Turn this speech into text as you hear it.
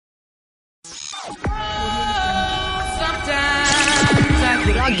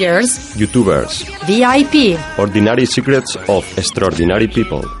Bloggers, YouTubers, VIP, ordinary secrets of extraordinary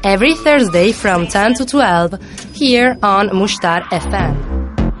people. Every Thursday from 10 to 12 here on MustarFM.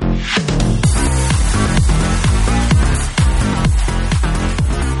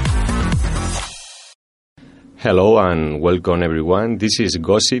 Hello and welcome everyone. This is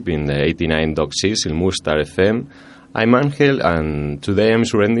Gossip in the 89.6 in MustarFM. I'm Angel and today I'm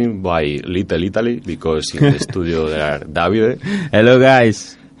surrounded by Little Italy because in the studio there are Davide. Hello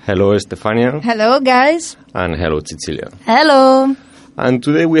guys. Hello Stefania. Hello guys. And hello Cecilia. Hello. And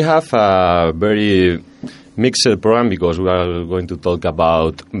today we have a very mixed program because we are going to talk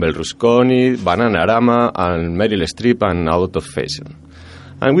about Berlusconi, Bananarama and Meryl Streep and a lot of fashion.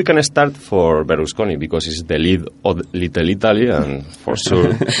 And we can start for Berlusconi because it's the lead of Little Italy and for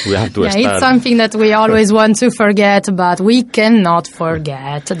sure we have to start. It's something that we always want to forget, but we cannot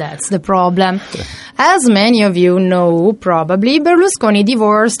forget. That's the problem. As many of you know, probably, Berlusconi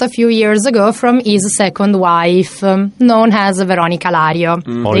divorced a few years ago from his second wife, known as Veronica Lario.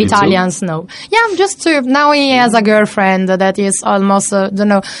 The Italians know. Yeah, just two. Now he has a girlfriend that is almost,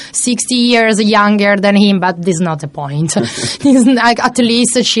 60 years younger than him, but this is not the point. He's like, at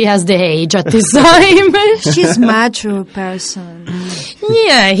least she has the age at this time. She's mature person.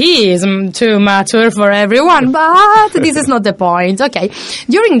 Yeah, he is too mature for everyone, but this is not the point. Okay.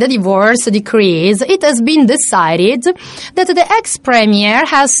 During the divorce decrees, it has been decided that the ex-premier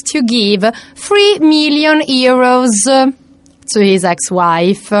has to give 3 million euros to his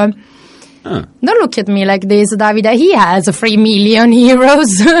ex-wife. Don't look at me like this, Davide. He has 3 million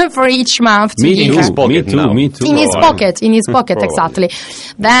euros for each month to give. In his pocket now. Me too. In his pocket, exactly.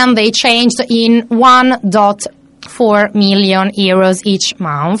 Then they changed in 1.4 million euros each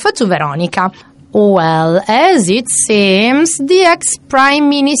month to Veronica. Well, as it seems, the ex-prime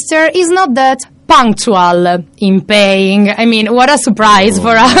minister is not that punctual in paying. I mean, what a surprise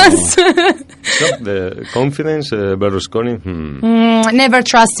for us. The confidence, Berlusconi? Never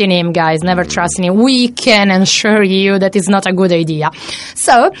trust in him, guys. Never trust in him. We can assure you that it's not a good idea.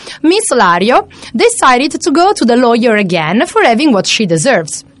 So, Miss Lario decided to go to the lawyer again for having what she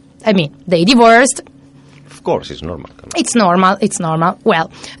deserves. I mean, they divorced. Of course, it's normal. It's normal. Well,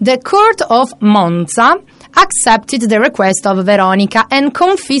 the court of Monza accepted the request of Veronica and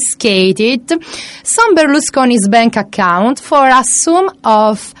confiscated some Berlusconi's bank account for a sum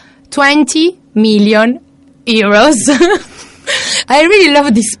of 20 million euros. I really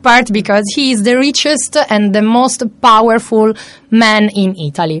love this part because he is the richest and the most powerful man in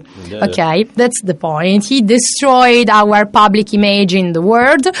Italy. Yeah. Okay, that's the point. He destroyed our public image in the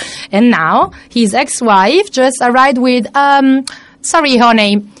world, and now his ex-wife just arrived with, sorry,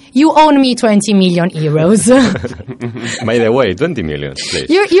 honey, you owe me 20 million euros. By the way, 20 million, please.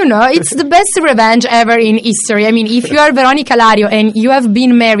 You know, it's the best revenge ever in history. I mean, if you are Veronica Lario and you have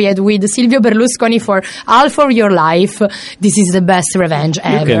been married with Silvio Berlusconi for half of your life, this is the best revenge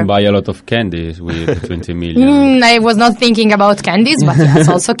ever. You can buy a lot of candies with 20 million. I was not thinking about candies, but yes,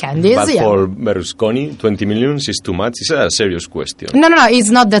 also candies. But yeah. for Berlusconi, 20 million is too much. It's a serious question. No,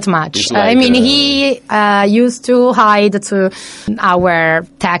 it's not that much. It's like, I mean, he used to hide to our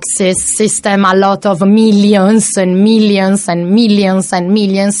tax system a lot of millions and millions and millions and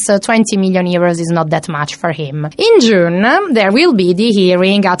millions. So 20 million euros is not that much for him. In June, there will be the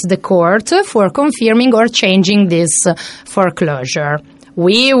hearing at the court for confirming or changing this foreclosure.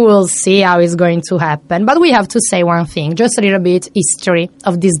 We will see how it's going to happen. But we have to say one thing, just a little bit history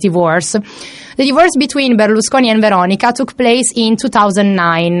of this divorce. The divorce between Berlusconi and Veronica took place in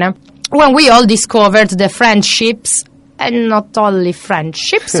 2009, when we all discovered the friendships, and not only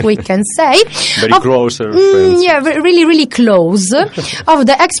friendships, we can say. Very close friends. Yeah, really, really close, of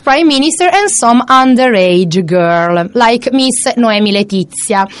the ex-prime minister and some underage girl, like Miss Noemi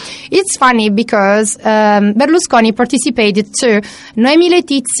Letizia. It's funny because Berlusconi participated to Noemi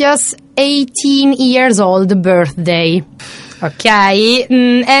Letizia's 18 years old birthday. Okay,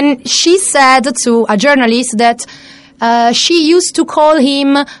 and she said to a journalist that she used to call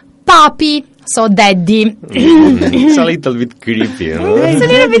him Papi, so daddy. It's a little bit creepy, no? It's a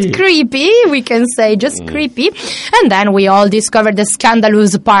little bit creepy, we can say, just creepy. And then we all discovered the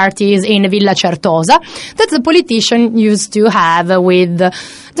scandalous parties in Villa Certosa that the politician used to have with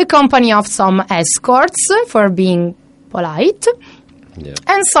the company of some escorts for being polite. Yeah.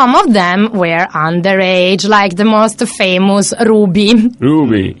 And some of them were underage, like the most famous Ruby.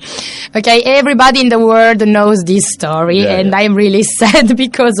 Okay, everybody in the world knows this story, and I'm really sad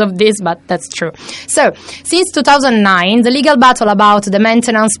because of this, but that's true. So, since 2009, the legal battle about the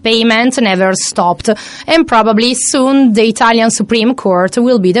maintenance payment never stopped, and probably soon the Italian Supreme Court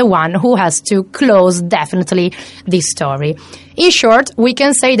will be the one who has to close definitely this story. In short, we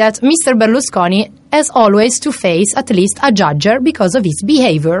can say that Mr. Berlusconi has always to face at least a judge because of his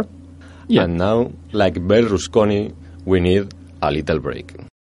behavior. Yeah. And now, like Berlusconi, we need a little break.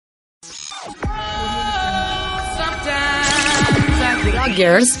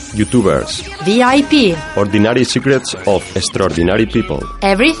 Bloggers, YouTubers, VIP, ordinary secrets of extraordinary people.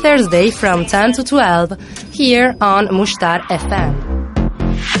 every Thursday from 10 to 12, here on MustarFM.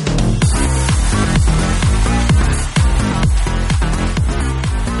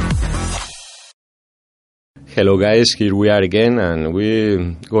 Hello guys, here we are again, and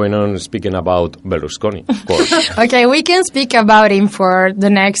we're going on speaking about Berlusconi, of course. Okay, we can speak about him for the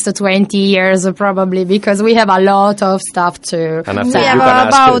next 20 years probably, because we have a lot of stuff to... And We after have you can ask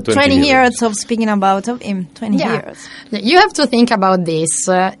about 20 20 years. years of speaking about him. 20 Yeah. years. You have to think about this.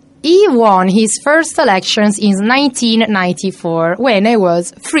 He won his first elections in 1994 when I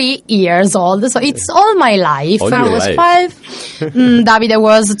was 3 years old. So it's all my life. All I your was life. 5. Davide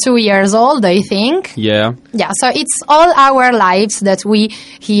was 2 years old, I think. Yeah. Yeah, so it's all our lives that we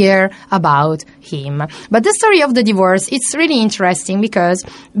hear about him. But the story of the divorce, it's really interesting because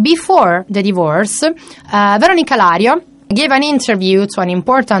before the divorce, Veronica Lario gave an interview to an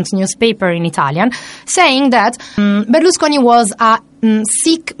important newspaper in Italian saying that Berlusconi was a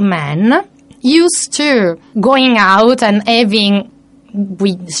sick man, used to going out and having,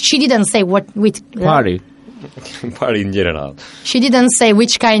 she didn't say what, with... Party. But in general. She didn't say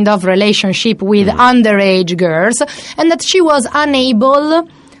which kind of relationship with underage girls, and that she was unable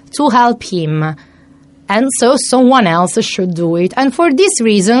to help him. And so someone else should do it. And for this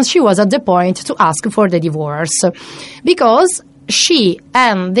reason, she was at the point to ask for the divorce. Because she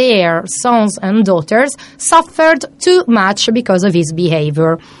and their sons and daughters suffered too much because of his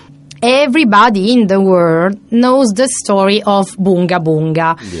behavior. Everybody in the world knows the story of Bunga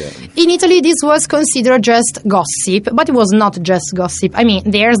Bunga. Yeah. In Italy, this was considered just gossip, but it was not just gossip. I mean,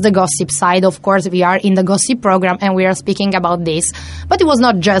 there's the gossip side. Of course, we are in the gossip program and we are speaking about this. But it was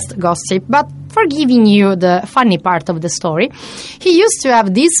not just gossip. But for giving you the funny part of the story, he used to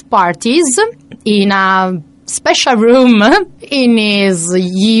have these parties in a special room in his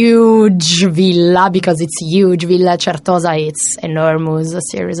huge villa, because it's huge. Villa Certosa, it's enormous,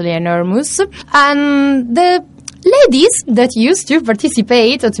 seriously enormous. And the ladies that used to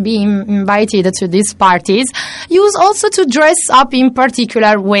participate, to be invited to these parties, used also to dress up in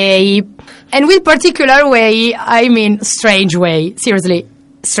particular way. And with particular way, I mean strange way, seriously,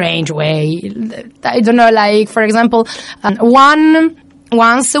 strange way. I don't know, like, for example, one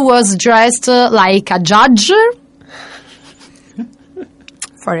once was dressed like a judge,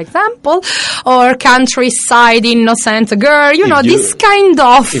 for example, or countryside innocent girl, this kind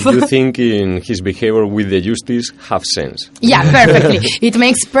of... If you think in his behavior with the justice, have sense. Yeah, perfectly. It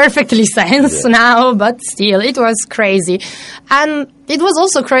makes perfectly sense now, but still, it was crazy. And it was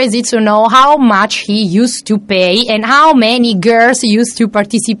also crazy to know how much he used to pay and how many girls used to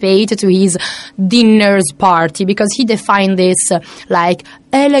participate to his dinners party, because he defined this like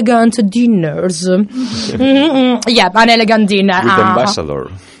elegant dinners. Yeah, an elegant dinner. With ambassador.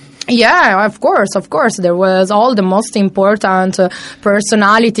 Yeah, of course. There was all the most important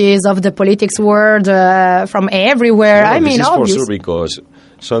personalities of the politics world from everywhere. No, I mean, this is obvious. for sure, because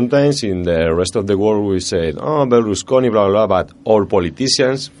sometimes in the rest of the world we say, oh, Berlusconi, blah, blah, blah, but all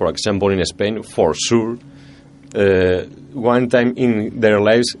politicians, for example, in Spain, for sure, one time in their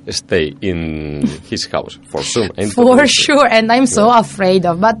lives stay in his house, for sure. For sure, and I'm so afraid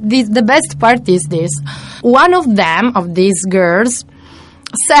of. But the best part is this. One of them, of these girls,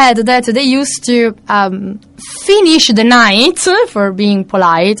 said that they used to finish the night, for being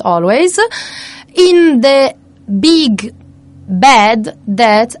polite always, in the big bed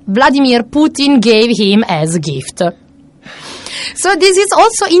that Vladimir Putin gave him as a gift. So this is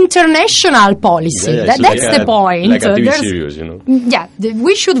also international policy. Yeah, that's the point. Like a TV series, Yeah,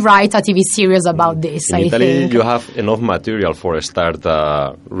 we should write a TV series about this, in I Italy, think. you have enough material for start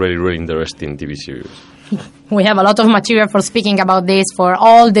a really, really interesting TV series. We have a lot of material for speaking about this for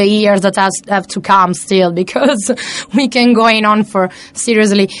all the years that have to come still, because we can go on for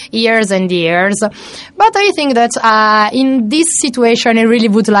seriously years and years. But I think that in this situation, I really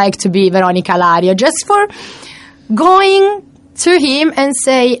would like to be Veronica Lario, just for going to him and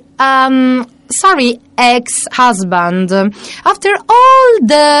say, sorry, ex-husband, after all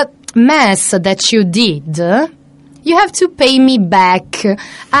the mess that you did, you have to pay me back.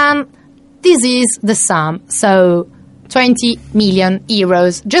 this is the sum. So 20 million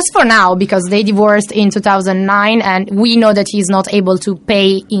euros just for now, because they divorced in 2009 and we know that he's not able to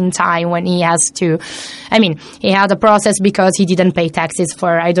pay in time when he has to. I mean, he had a process because he didn't pay taxes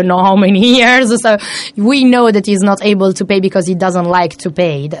for I don't know how many years. So we know that he's not able to pay because he doesn't like to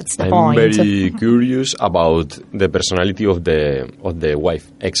pay. That's the point. I'm very curious about the personality of the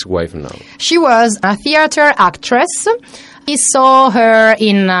wife, ex-wife now. She was a theater actress. He saw her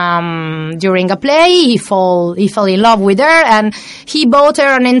in during a play. He fell in love with her, and he bought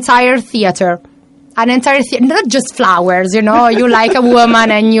her an entire theater. Not just flowers, you know. You like a woman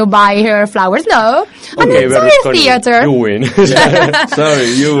and you buy her flowers. No, okay, an entire theater. You win.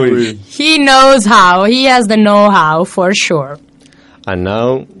 Sorry, you win. He knows how. He has the know-how for sure. And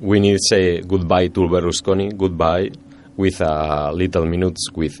now we need to say goodbye to Berlusconi. Goodbye with little minutes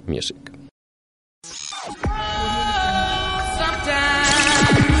with music.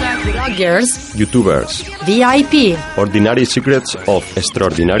 Bloggers, YouTubers, VIP, ordinary secrets of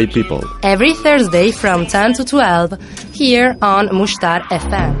extraordinary people. Every Thursday from 10 to 12 here on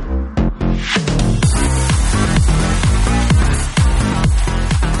MustarFM.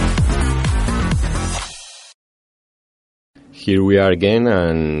 Here we are again,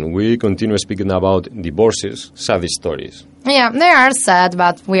 and we continue speaking about divorces, sad stories. Yeah, they are sad,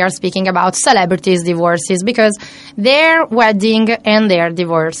 but we are speaking about celebrities' divorces because their wedding and their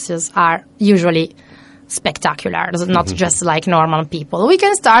divorces are usually spectacular, not just like normal people. We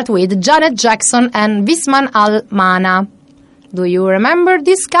can start with Janet Jackson and Visman Al-Mana. Do you remember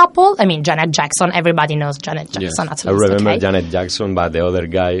this couple? I mean, Janet Jackson, everybody knows Janet Jackson. Yes. At least, I remember okay? Janet Jackson, but the other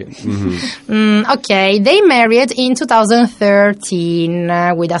guy... Okay, they married in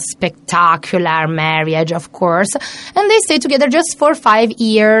 2013 with a spectacular marriage, of course. And they stayed together just for 5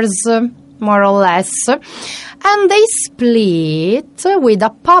 years, more or less. And they split with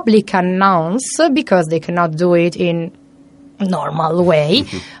a public announce, because they cannot do it in normal way,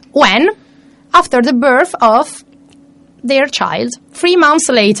 when, after the birth of their child, 3 months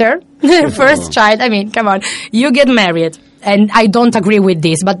later, their first child. I mean, come on, you get married, and I don't agree with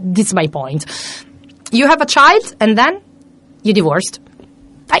this, but this is my point. You have a child, and then you divorced.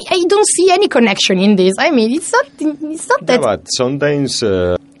 I don't see any connection in this. I mean, it's not that... Yeah, but sometimes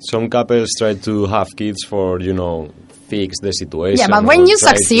some couples try to have kids for, fix the situation. Yeah, but when you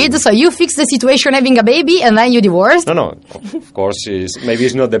succeed, so you fix the situation having a baby, and then you divorce? No, of course, maybe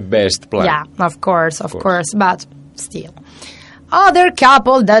it's not the best plan. Yeah, of course, but... still. Other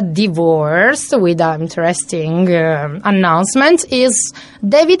couple that divorced with an interesting announcement is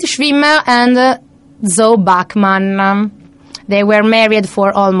David Schwimmer and Zoe Bachman. They were married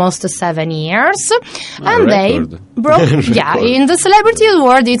for almost 7 years, and they broke. Yeah, in the celebrity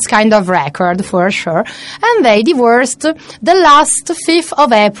world, it's kind of record for sure. And they divorced the last 5th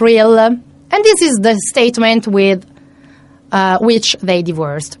of April, and this is the statement with which they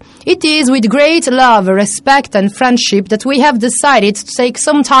divorced. It is with great love, respect and friendship that we have decided to take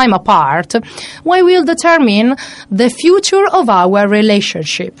some time apart. We will determine the future of our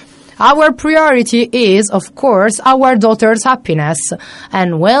relationship. Our priority is, of course, our daughter's happiness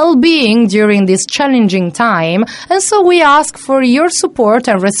and well-being during this challenging time, and so we ask for your support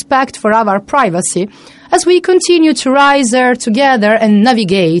and respect for our privacy as we continue to rise there together and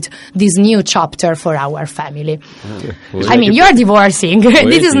navigate this new chapter for our family. I mean, you're divorcing.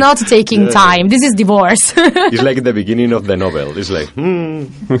 This is not taking time. This is divorce. It's like the beginning of the novel. It's like,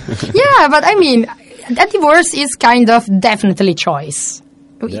 Yeah, but I mean, that divorce is kind of definitely choice.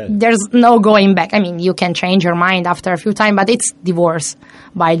 Yeah. There's no going back. I mean, you can change your mind after a few times, but it's divorce,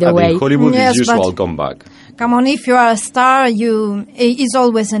 by the way. In Hollywood, it's usual come back. Come on, if you are a star, it's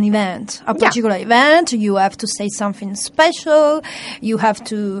always an event, a particular event. You have to say something special. You have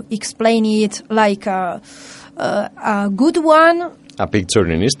to explain it like a good one. A picture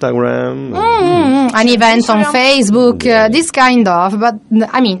in Instagram. An event on Facebook, this kind of. But,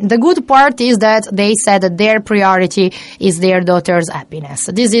 I mean, the good part is that they said that their priority is their daughter's happiness.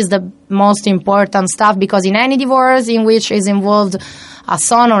 This is the most important stuff, because in any divorce in which is involved a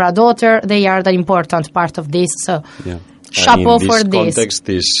son or a daughter, they are the important part of this. So, chapeau for this. In this context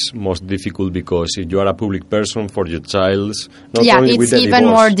is most difficult because if you are a public person for your child, it's even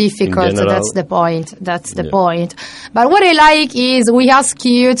more difficult. That's the point. The point. But what I like is we ask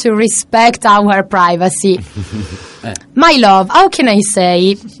you to respect our privacy. My love, how can I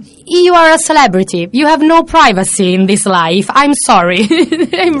say? You are a celebrity. You have no privacy in this life. I'm sorry.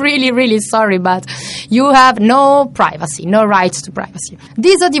 I'm really, really sorry, but you have no privacy, no right to privacy.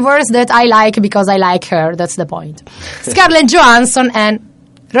 This is a divorce that I like because I like her. That's the point. Scarlett Johansson and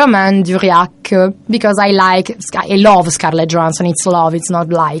Romain Duriac, because I love Scarlett Johansson. It's love, it's not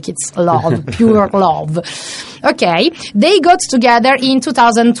like, it's love, pure love. Okay, they got together in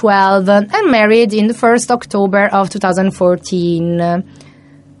 2012 and married in the 1st October of 2014.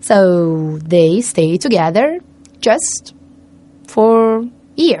 So they stay together just for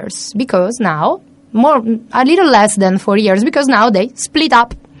years, because now, a little less than 4 years, because now they split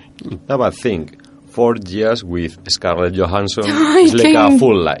up. No, but think, 4 years with Scarlett Johansson is like a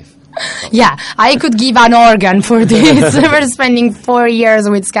full life. Yeah, I could give an organ for this, for spending 4 years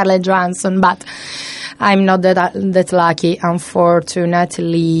with Scarlett Johansson, but I'm not that lucky,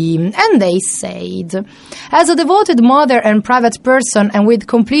 unfortunately. And they said, as a devoted mother and private person, and with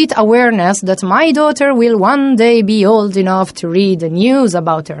complete awareness that my daughter will one day be old enough to read the news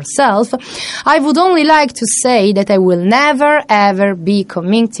about herself, I would only like to say that I will never ever be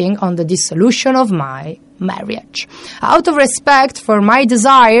commenting on the dissolution of my marriage. Out of respect for my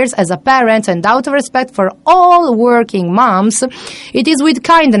desires as a parent and out of respect for all working moms, it is with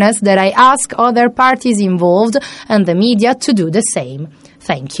kindness that I ask other parties involved and the media to do the same.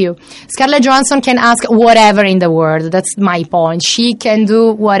 Thank you. Scarlett Johansson can ask whatever in the world. That's my point. She can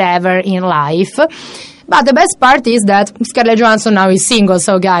do whatever in life. But the best part is that Scarlett Johansson now is single,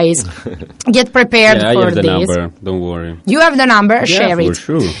 so guys, get prepared for this. I have the number, don't worry. You have the number? Yeah, share it.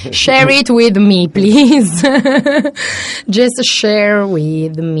 for sure. Share it with me, please. Just share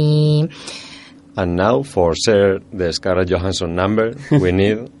with me. And now, for share the Scarlett Johansson number, we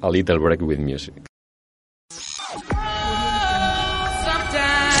need a little break with music.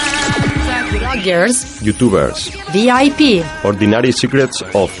 Bloggers, YouTubers, VIP, ordinary secrets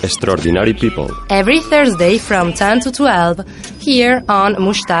of extraordinary people. Every Thursday from 10 to 12 here on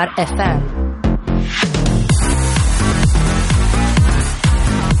MustarFM.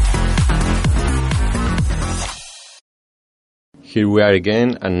 Here we are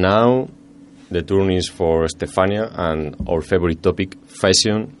again, and now the turn is for Stefania and our favorite topic,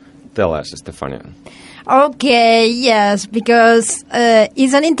 fashion. Tell us, Stefania. Okay, yes, because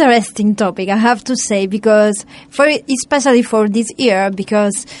it's an interesting topic, I have to say, because especially for this year,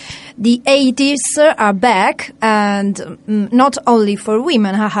 because the 80s are back, and not only for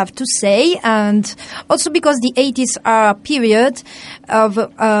women, I have to say, and also because the 80s are a period of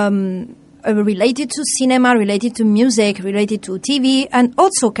related to cinema, related to music, related to TV, and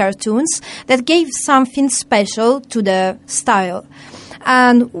also cartoons that gave something special to the style.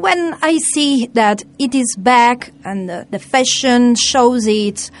 And when I see that it is back and the fashion shows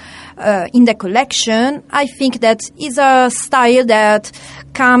it in the collection, I think that is a style that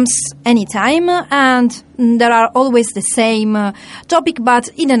comes anytime, and there are always the same topic, but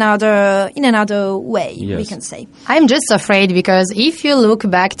in another way, yes. We can say. I'm just afraid because if you look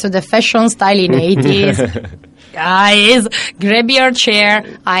back to the fashion style in 80s, guys, grab your chair,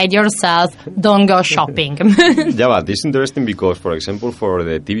 hide yourself, don't go shopping. Yeah, but it's interesting because, for example, for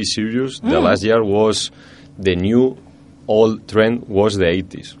the TV series, the last year was the new old trend was the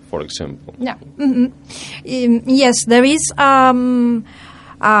 80s, for example. Yeah. Mm-hmm. Yes, there is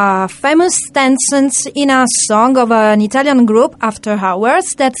a famous sentence in a song of an Italian group, After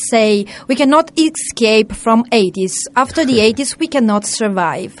Hours, that say, we cannot escape from 80s. After the 80s, we cannot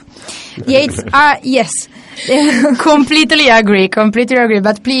survive. The 80s are, yes. Completely agree.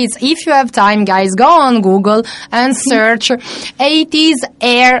 But please, if you have time, guys, go on Google and search 80s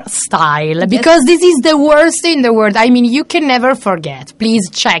hairstyle, because this is the worst in the world. I mean, you can never forget. Please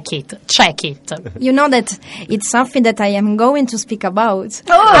check it. You know that it's something that I am going to speak about.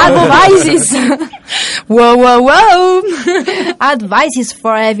 Advices. Whoa. Advices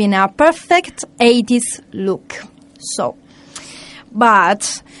for having a perfect 80s look. So,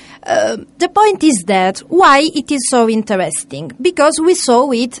 but the point is that why it is so interesting? Because we saw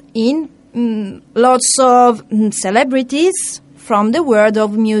it in lots of celebrities from the world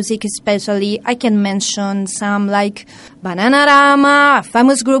of music, especially. I can mention some like Bananarama, a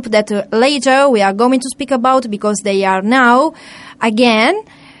famous group that later we are going to speak about because they are now again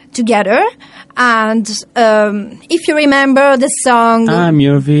together. And if you remember the song, I'm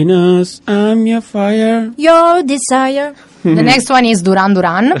your Venus, I'm your fire, your desire. The next one is Duran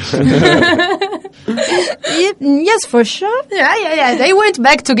Duran. Yes, for sure. Yeah. They went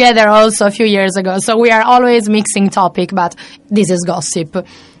back together also a few years ago. So we are always mixing topic, but this is gossip.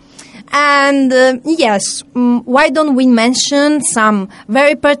 And yes, why don't we mention some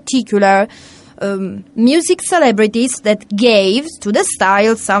very particular music celebrities that gave to the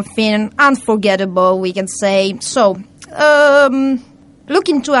style something unforgettable, we can say. So, look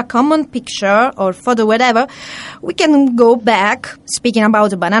into a common picture or photo, whatever. We can go back, speaking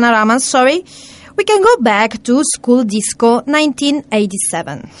about Bananarama, we We can go back to School Disco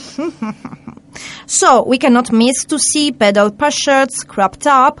 1987. So, we cannot miss to see pedal-push shirts, crop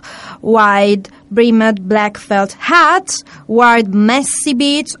top, wide-brimmed black felt hat, wide messy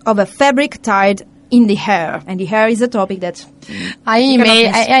bits of a fabric tied in the hair. And the hair is a topic that I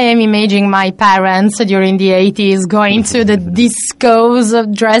am imagining my parents during the 80s going to the discos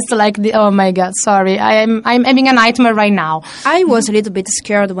dressed like the... Oh my God, sorry. I'm having a nightmare right now. I was a little bit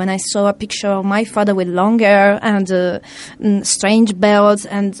scared when I saw a picture of my father with long hair and strange belts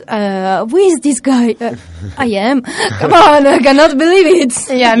and who is this guy? I am. Come on, I cannot believe it.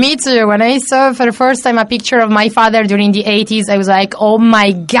 Yeah, me too. When I saw for the first time a picture of my father during the 80s, I was like, oh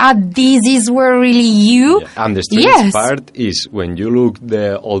my God, these were really you? Yeah. And the strange part is when you look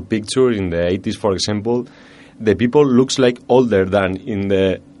the old picture in the 80s, for example, the people looks like older than in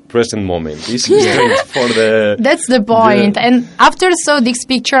the present moment. It's strange for the... That's the point. Yeah. And after saw this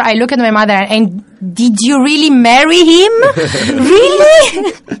picture, I look at my mother and did you really marry him?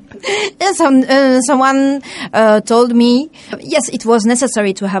 Really? Someone told me, yes, it was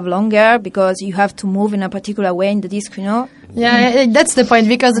necessary to have long hair because you have to move in a particular way in the disco, you know? Yeah, that's the point,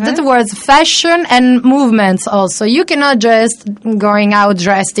 because that was fashion and movements also. You cannot just going out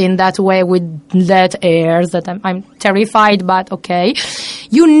dressed in that way with that airs that I'm terrified, but okay.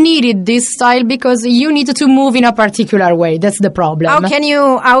 You needed this style because you needed to move in a particular way. That's the problem.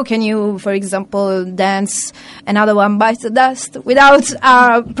 How can you, for example, dance Another One Bites the Dust without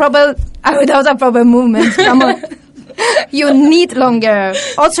a proper movement? Come on. You need long hair.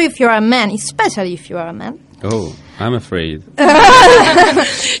 Also if you're a man, especially if you are a man. Oh, I'm afraid.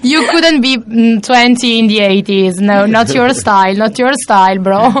 You couldn't be 20 in the 80s. No, not your style. Not your style,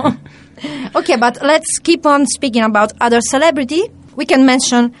 bro. Okay, but let's keep on speaking about other celebrity. We can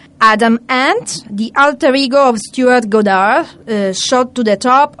mention Adam Ant, the alter ego of Stuart Goddard, shot to the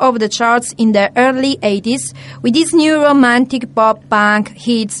top of the charts in the early 80s with his new romantic pop-punk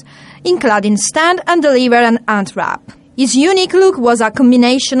hits including Stand and Deliver and Ant Rap. His unique look was a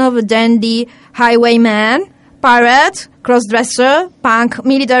combination of a dandy highwayman, pirate, cross-dresser, punk,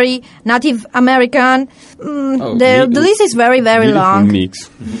 military, Native American. The list is very, very long. Mix.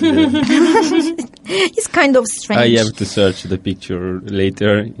 It's kind of strange. I have to search the picture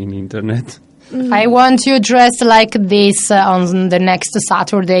later in internet. I want you dressed like this on the next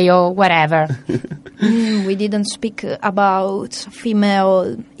Saturday or whatever. We didn't speak about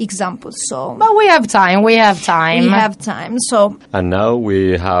female examples, so... But we have time. So... And now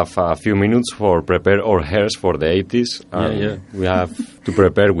we have a few minutes for prepare our hairs for the 80s. Yeah. We have to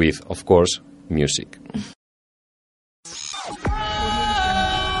prepare with, of course, music.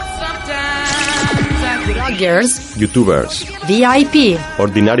 Bloggers, YouTubers, VIP,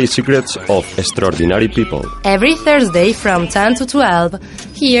 ordinary secrets of extraordinary people. Every Thursday from 10 to 12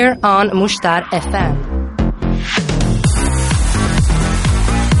 here on MustarFM.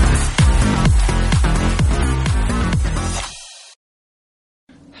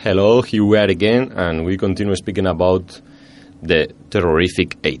 Hello, here we are again, and we continue speaking about the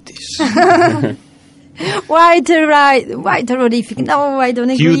terrific 80s. Why terrific? No, I don't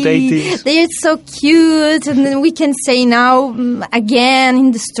agree. Cute 80s. They are so cute, and then we can say now again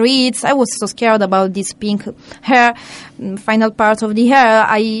in the streets. I was so scared about this pink hair, final part of the hair.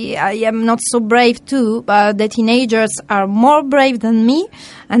 I am not so brave too, but the teenagers are more brave than me,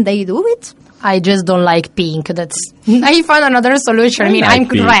 and they do it. I just don't like pink. I found another solution. I'm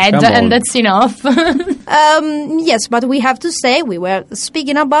pink. red, Come on. and that's enough. Yes, but we have to say we were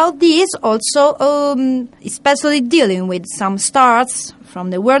speaking about this also, especially dealing with some stars from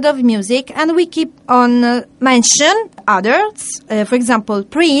the world of music, and we keep on mention others. For example,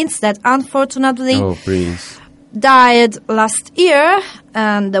 Prince, that unfortunately Prince died last year,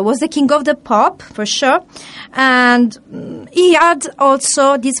 and was the king of the pop for sure. And he had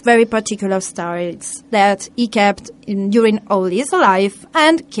also these very particular styles that he kept during all his life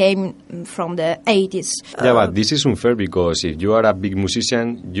and came from the 80s. Yeah, but this is unfair because if you are a big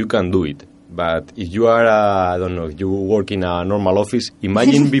musician, you can do it. But if you are, I don't know, you work in a normal office,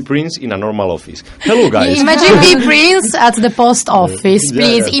 imagine be Prince in a normal office. Hello, guys. Imagine be Prince at the post office,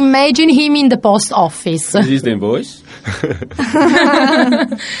 please. Yeah. Imagine him in the post office. Is this the voice?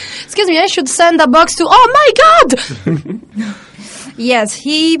 Excuse me, I should send a box to... Oh, my God! Yes,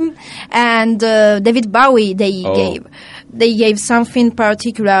 him and David Bowie, they gave something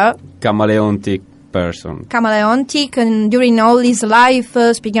particular. Chameleontic person. Chameleontic, and during all his life,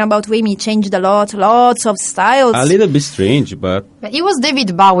 speaking about women, he changed a lot, lots of styles. A little bit strange, but But it was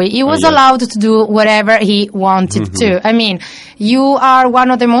David Bowie. He was allowed to do whatever he wanted to. I mean, you are one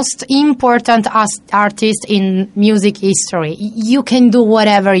of the most important artists in music history. You can do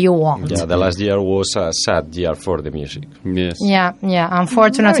whatever you want. Yeah, the last year was a sad year for the music. Yes. Yeah,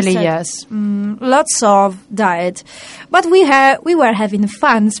 unfortunately, yes. Lots of died. But we were having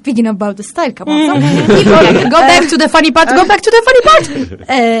fun speaking about the style. Come on. Go back to the funny part.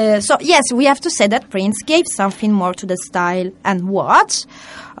 So, yes, we have to say that Prince gave something more to the style. And what?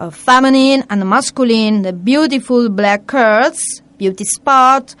 Feminine and masculine, the beautiful black curls, beauty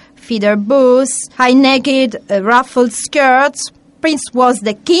spot, feather bows, high-necked, ruffled skirts. Prince was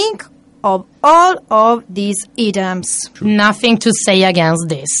the king of all of these items. Nothing to say against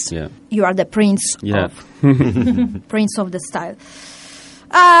this. Yeah. You are the prince Yeah. of prince of the style.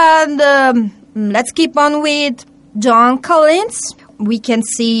 And let's keep on with John Collins. We can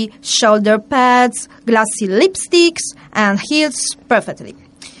see shoulder pads, glossy lipsticks, and heels perfectly.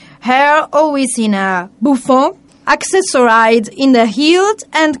 Hair always in a bouffant, accessorized in the hilt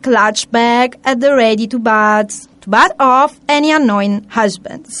and clutch bag at the ready to bat off any annoying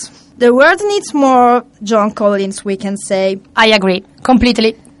husbands. The world needs more John Collins, we can say. I agree.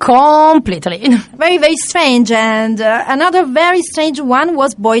 Completely. Very, very strange. And another very strange one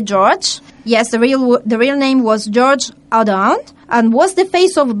was Boy George. Yes, the real name was George Audin and was the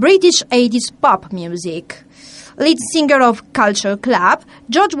face of British 80s pop music. Lead singer of Culture Club,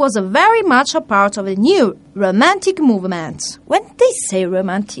 George was very much a part of the new romantic movement. When they say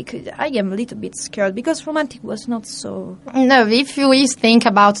romantic, I am a little bit scared because romantic was not so... No, if we think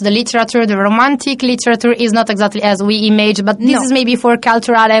about the literature, the romantic literature is not exactly as we imagine, but this is maybe for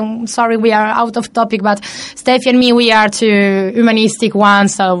cultural. I'm sorry, we are out of topic, but Steffi and me, we are two humanistic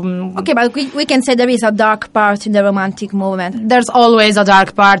ones. So okay, but we can say there is a dark part in the romantic movement. There's always a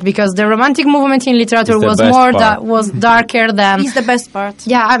dark part because the romantic movement in literature was was darker than... It's the best part.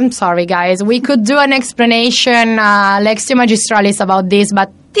 Yeah, I'm sorry, guys. We could do an explanation, Lectio Magistralis, about this,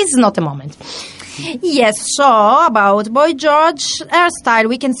 but this is not the moment. Yes, so about Boy George hairstyle,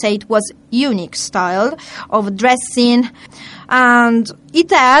 we can say it was unique style of dressing, and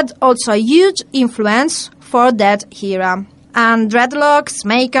it had also a huge influence for that era. And dreadlocks,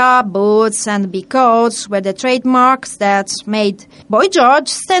 makeup, boots, and big coats were the trademarks that made Boy George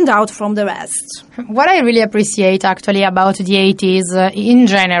stand out from the rest. What I really appreciate actually about the 80s in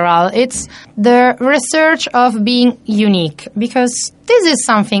general, it's the research of being unique, because this is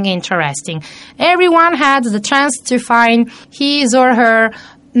something interesting. Everyone had the chance to find his or her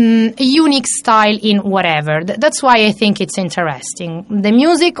unique style in whatever. That's why I think it's interesting. The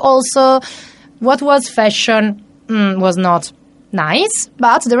music also, what was fashion was not nice,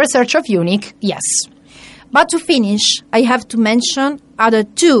 but the research of unique, yes. But to finish, I have to mention other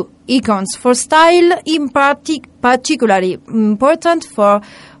two icons for style, particularly important for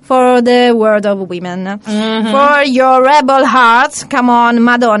the world of women. Mm-hmm. For your rebel heart, come on,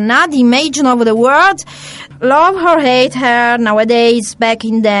 Madonna, the image of the world. Love or hate her nowadays, back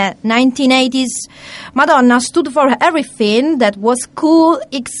in the 1980s, Madonna stood for everything that was cool,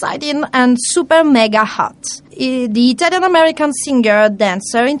 exciting, and super mega hot. The Italian-American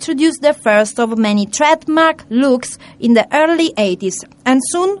singer-dancer introduced the first of many trademark looks in the early 80s, and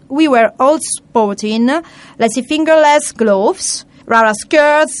soon we were all sporting lacy fingerless gloves, Rara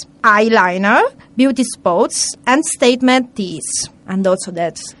skirts, eyeliner, beauty spots, and statement tees. And also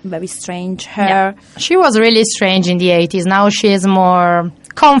that very strange hair. Yeah. She was really strange in the 80s. Now she is more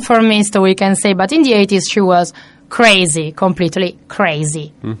conformist, we can say. But in the 80s, she was crazy, completely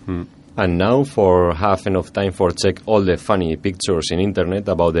crazy. Mm-hmm. And now, for half enough time for check all the funny pictures in internet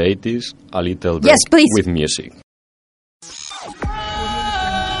about the 80s, a little break with music.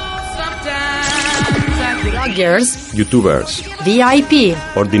 Bloggers, YouTubers, VIP,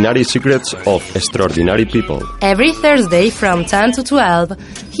 ordinary secrets of extraordinary people. Every Thursday from 10 to 12,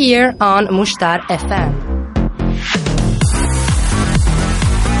 here on MustarFM.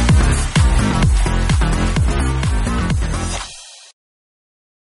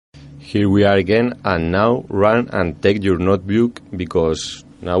 Here we are again, and now run and take your notebook, because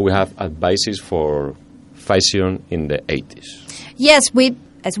now we have advices for fashion in the 80s. Yes,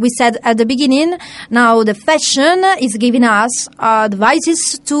 as we said at the beginning, now the fashion is giving us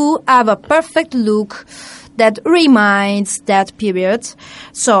advices to have a perfect look that reminds that period.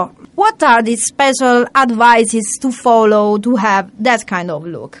 So, what are the special advices to follow to have that kind of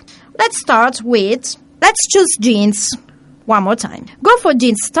look? Let's start with, let's choose jeans. one more time. Go for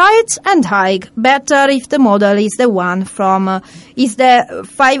jeans tight and high. Better if the model is the one from is the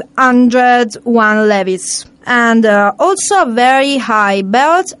 501 Levi's. And also a very high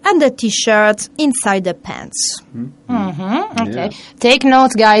belt and a t-shirt inside the pants. Okay. Yeah. Take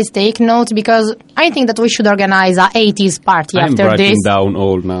note, guys. Take note, because I think that we should organize a 80s party I'm after writing this. down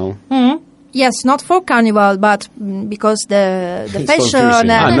all now. Yes, not for carnival, but because the fashion confusing.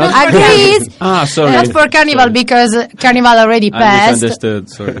 Not agrees. Sorry. Not for carnival, because carnival already I passed. misunderstood,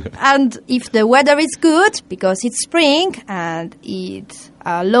 sorry. And if the weather is good, because it's spring and it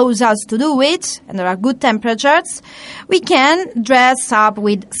allows us to do it, and there are good temperatures, we can dress up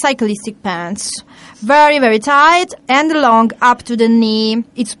with cyclistic pants. Very, very tight and long up to the knee.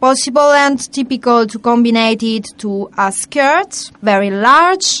 It's possible and typical to combine it to a skirt, very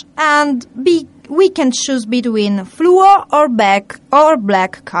large, and we can choose between fluo or black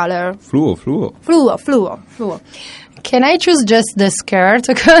color. Fluo. Fluo. Can I choose just the skirt?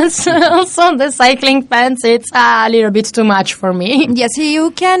 Because also the cycling pants, it's a little bit too much for me. Yes,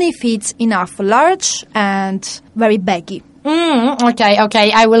 you can if it's enough large and very baggy.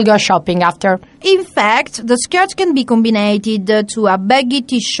 Okay, I will go shopping after. In fact, the skirt can be combined to a baggy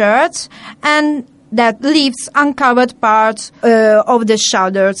t-shirt and that leaves uncovered parts of the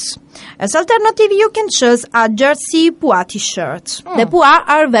shoulders. As alternative, you can choose a jersey pois t-shirt. The pois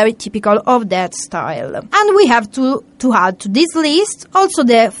are very typical of that style. And we have to add to this list also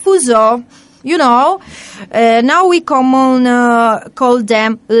the fuseau. Now we common call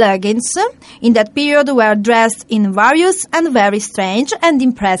them leggings. In that period, were dressed in various and very strange and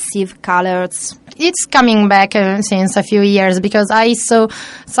impressive colors. It's coming back since a few years, because I saw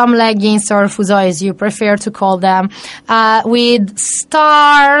some leggings or fuseau, as you prefer to call them, with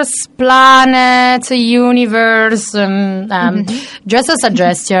stars, planet, universe. Just a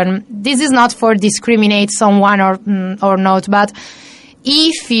suggestion. This is not for discriminate someone or not, but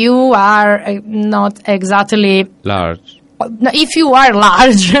if you are not exactly Large. no, if you are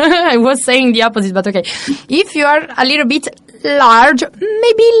large, I was saying the opposite, but okay. If you are a little bit large,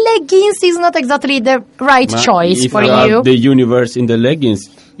 maybe leggings is not exactly the right choice for If you. the universe in the leggings,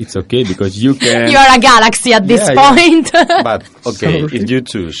 it's okay because you can. You are a galaxy at this point. But, okay, if you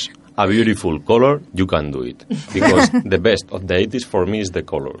choose a beautiful color, you can do it. Because the best of the 80s for me is the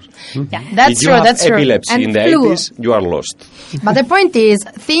colors. Yeah, that's if you true, have that's true. epilepsy And in the fluo. 80s, you are lost. But the point is,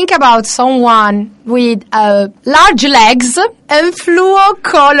 think about someone with large legs and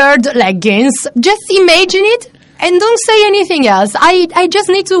fluo-colored leggings. Just imagine it and don't say anything else. I just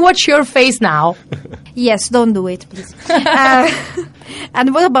need to watch your face now. Yes, don't do it, please.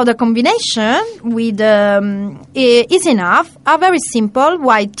 And what about the combination with is enough? A very simple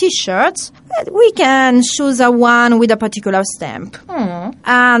white T-shirt. We can choose a one with a particular stamp.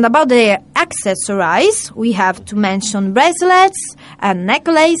 And about the accessories, we have to mention bracelets and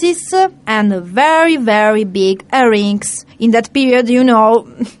necklaces and very, very big earrings. In that period,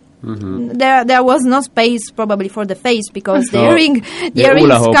 there was no space probably for the face because the earrings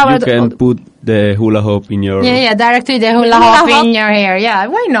hula hoop, covered. you can put the hula hoop in your. Yeah, directly the hula hoop in your hair. Yeah,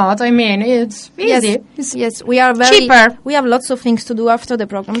 why not? I mean, it's easy. Yes, we are very cheaper. We have lots of things to do after the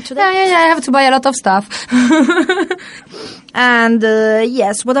program today. Yeah, I have to buy a lot of stuff. And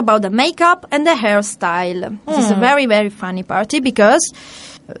yes, what about the makeup and the hairstyle? This is a very, very funny party because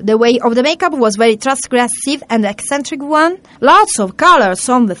the way of the makeup was very transgressive and eccentric one. Lots of colors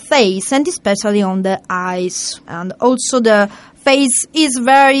on the face and especially on the eyes. And also the face is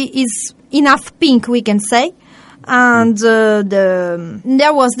enough pink, we can say. And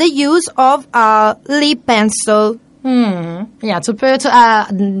there was the use of a lip pencil. Yeah, to put,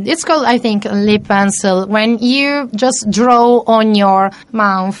 it's called, I think, lip pencil, when you just draw on your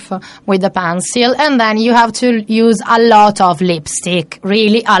mouth with the pencil, and then you have to use a lot of lipstick,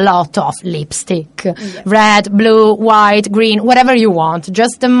 really a lot of lipstick. Yes. Red, blue, white, green, whatever you want,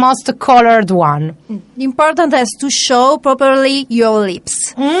 just the most colored one. The important is to show properly your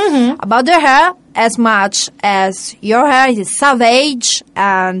lips. About the hair, as much as your hair is savage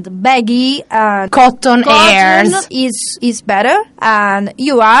and baggy and cotton hairs is better, and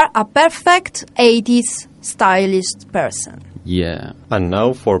you are a perfect 80s stylist person. Yeah. And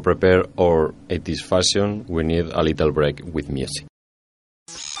now for prepare our 80s fashion, we need a little break with music.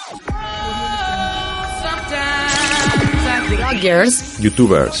 Bloggers,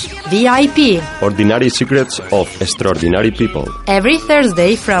 YouTubers, VIP, ordinary secrets of extraordinary people. Every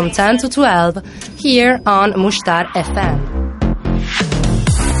Thursday from 10 to 12 here on MustarFM.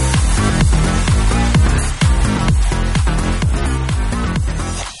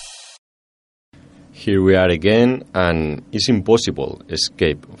 Here we are again, and it's impossible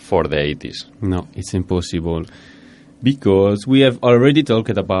escape for the 80s. No, it's impossible. because we have already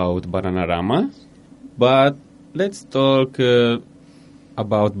talked about Bananarama, but let's talk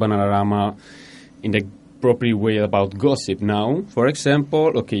about Bananarama in the proper way about gossip now. For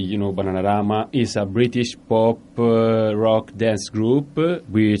example, Bananarama is a British pop rock dance group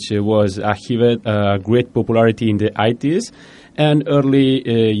which was achieved great popularity in the 80s and early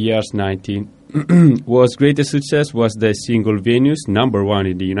years 19. Was greatest success was the single Venus, #1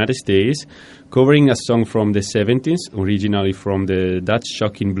 in the United States, covering a song from the 70s, originally from the Dutch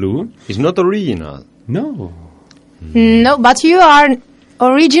Shocking Blue. It's not original. No. No, but you are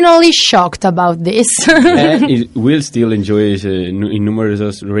originally shocked about this. And it will still enjoy in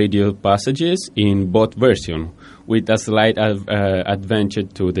numerous radio passages in both versions, with a slight adventure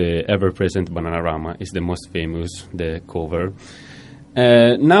to the ever-present Bananarama. Is the most famous, the cover.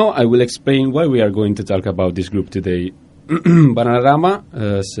 Now I will explain why we are going to talk about this group today. Bananarama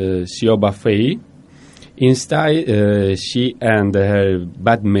is Sioba Fei. Instead, she and her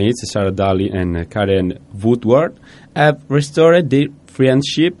bandmates Sarah Daly and Karen Woodward have restored their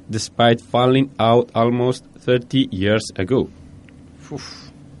friendship despite falling out almost 30 years ago.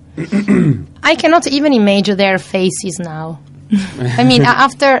 I cannot even imagine their faces now. I mean,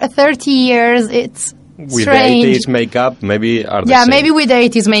 after 30 years, it's With strange. the 80s makeup, maybe are the Yeah, same. maybe with the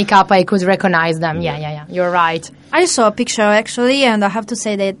 80s makeup I could recognize them. Yeah. You're right. I saw a picture actually, and I have to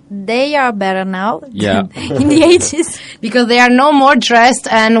say that they are better now Yeah. than in the 80s. Because they are no more dressed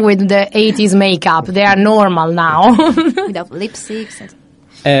and with the 80s makeup. They are normal now. Without lipsticks.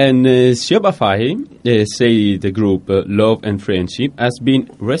 And Sioba Fei, say the group Love and Friendship, has been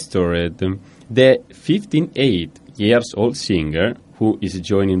restored. The 58-years-old singer, who is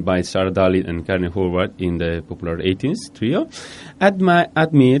joined by Sarah Daly and Karen Howard in the popular 18s trio,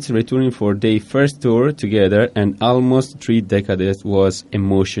 admits returning for their first tour together and almost 3 decades was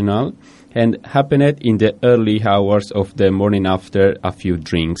emotional and happened in the early hours of the morning after a few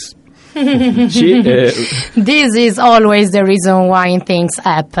drinks. This is always the reason why things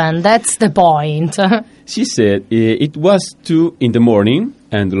happen. That's the point. She said it was 2 in the morning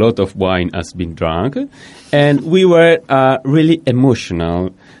and a lot of wine has been drunk, and we were really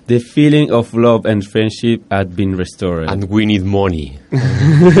emotional. The feeling of love and friendship had been restored. And we need money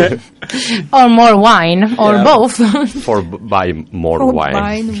Or more wine, or both. for buy more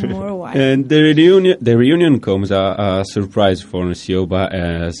wine. More wine. And the reunion comes a surprise for Sioba,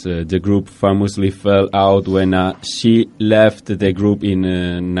 as the group famously fell out when she left the group in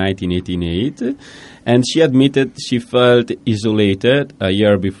 1988. And she admitted she felt isolated a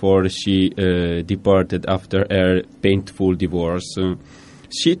year before she departed after her painful divorce.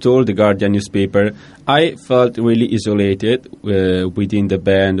 She told the Guardian newspaper, "I felt really isolated within the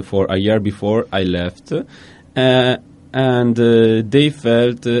band for a year before I left, and they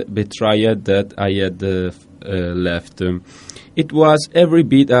felt betrayed that I had left. It was every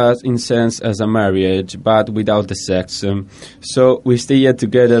bit as intense as a marriage, but without the sex. So we stayed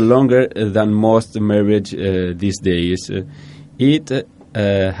together longer than most marriage these days. It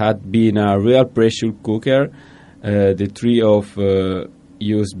had been a real pressure cooker. The three of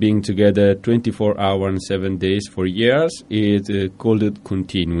us being together 24 hours and 7 days for years, it could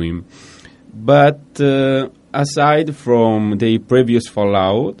continue. But aside from the previous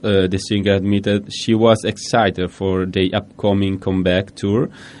fallout, the singer admitted she was excited for the upcoming comeback tour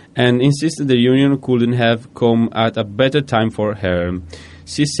and insisted the reunion couldn't have come at a better time for her.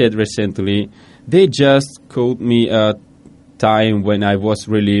 She said recently, "They just caught me at a time when I was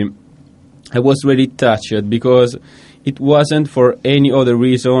really touched because it wasn't for any other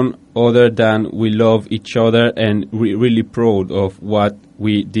reason other than we love each other and really proud of what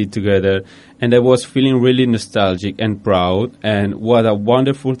we did together. And I was feeling really nostalgic and proud, and what a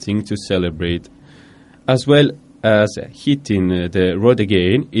wonderful thing to celebrate. As well as hitting the road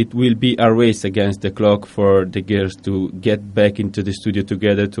again, it will be a race against the clock for the girls to get back into the studio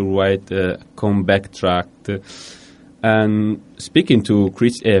together to write a comeback track." And speaking to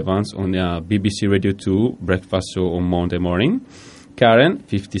Chris Evans on BBC Radio 2 Breakfast Show on Monday morning, Karen,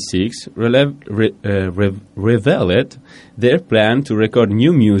 56, revealed their plan to record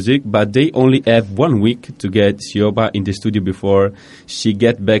new music, but they only have 1 week to get Sioba in the studio before she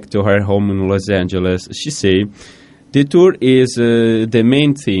gets back to her home in Los Angeles. She said, "The tour is the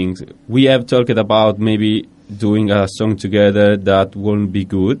main thing. We have talked about maybe doing a song together that won't be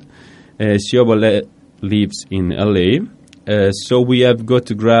good. Sioba lives in LA, so we have got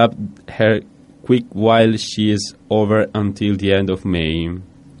to grab her quick while she is over until the end of May."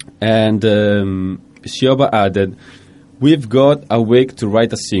 And Sioba added, "We've got a week to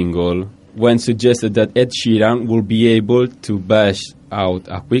write a single." When suggested that Ed Sheeran will be able to bash out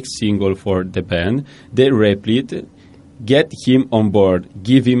a quick single for the band, they replied, Get him on board.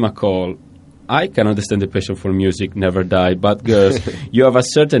 Give him a call. I can understand the passion for music, never die. But girls, you have a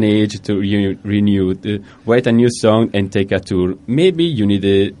certain age to renew, write a new song and take a tour. Maybe you need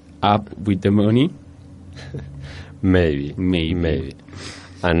a up with the money? Maybe.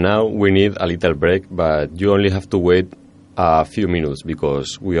 And now we need a little break, but you only have to wait a few minutes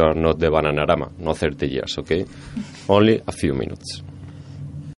because we are not the Bananarama, not 30 years, okay? Only a few minutes.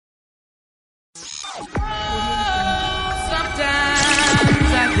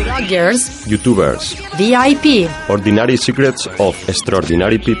 Bloggers, YouTubers, VIP, ordinary secrets of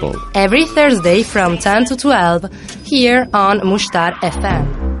extraordinary people. every Thursday from 10 to 12 here on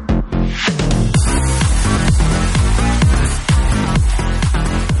MustarFM.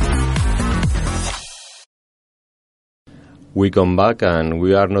 We come back and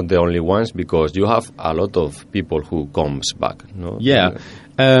we are not the only ones because you have a lot of people who comes back, no? Yeah.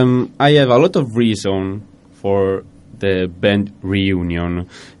 I have a lot of reason for the band reunion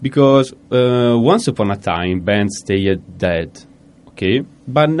because once upon a time bands stayed dead, okay?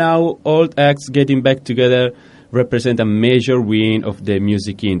 But now old acts getting back together represent a major win of the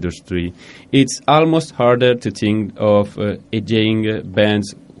music industry. It's almost harder to think of aging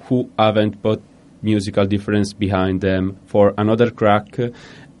bands who haven't put musical difference behind them for another crack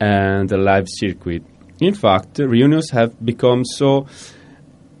and the live circuit. In fact, reunions have become so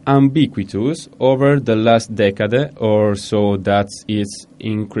ubiquitous over the last decade or so that it's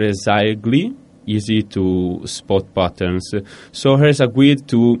increasingly easy to spot patterns. So here's a guide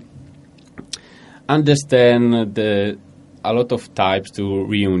to understand a lot of types to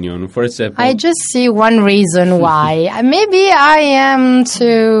reunion. For example, I just see one reason why. Maybe I am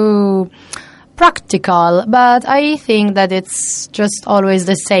too practical, but I think that it's just always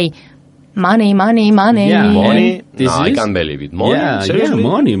the same. Money. Yeah. Money? This No, I is- can't believe it. Money? Yeah, Seriously?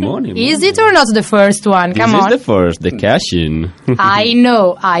 money. Is it or not the first one? Come This on. is the first, the cash-in. I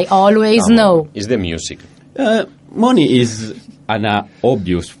know. I always Come on. know. It's the music. Money is an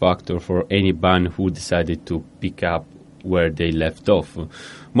obvious factor for any band who decided to pick up where they left off.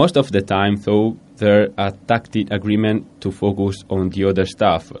 Most of the time, though, there are tacit agreement to focus on the other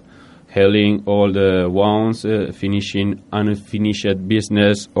stuff, hailing all the wounds, finishing unfinished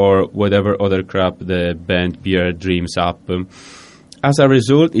business, or whatever other crap the band beer dreams up. As a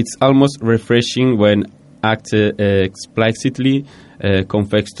result, it's almost refreshing when act explicitly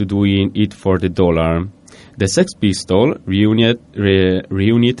confess to doing it for the dollar. The Sex Pistols reunited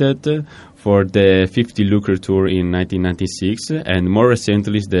for the 50 Lucre Tour in 1996, and more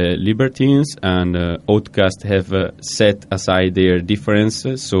recently the Libertines and Outkast have set aside their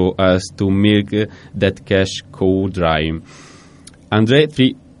differences so as to milk that cash cow dry. Andre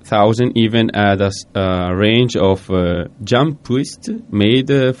 3000 even had a range of jump twists made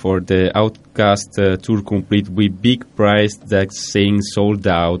for the Outkast tour, complete with big price tags saying sold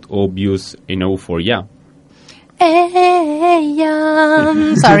out, obvious enough for ya.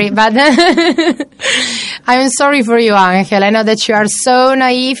 Sorry, but I'm sorry for you, Angel. I know that you are so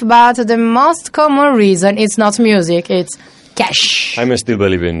naive, but the most common reason is not music, it's cash. I'm still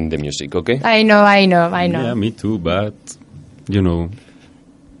believing in the music, okay? I know. Yeah, me too, but, you know.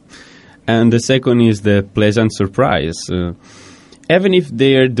 And the second is the pleasant surprise. Even if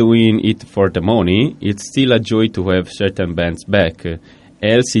they are doing it for the money, it's still a joy to have certain bands back.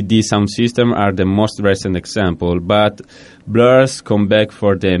 LCD sound system are the most recent example, but Blur's comeback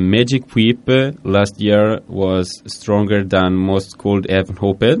for the Magic Whip last year was stronger than most could have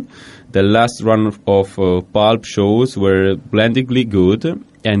hoped. The last run of Pulp shows were blindingly good,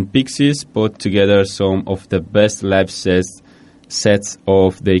 and Pixies put together some of the best live sets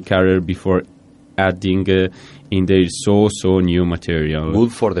of their career before adding in their so new material.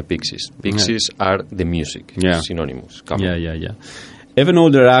 Good for the Pixies. Pixies are the music. Yeah. Synonymous. Come on. Yeah. Even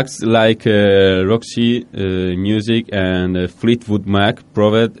older acts like Roxy Music and Fleetwood Mac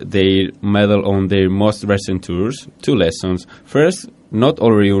proved their medal on their most recent tours. Two lessons. First, not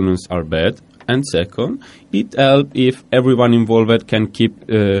all reunions are bad. And second, it helps if everyone involved can keep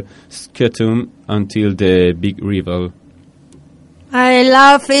scutum until the big reveal. I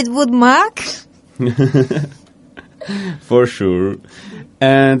love Fleetwood Mac. For sure.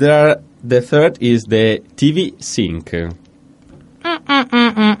 And the third is the TV sync.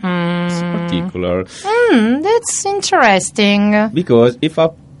 It's particular. That's interesting. Because if a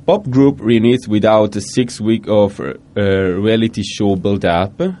pop group reunites without a 6 week of reality show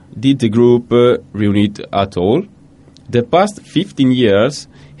build-up, did the group reunite at all? The past 15 years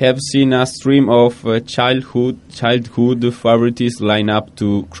have seen a stream of childhood favorites line up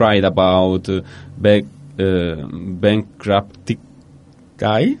to cry about bankruptcy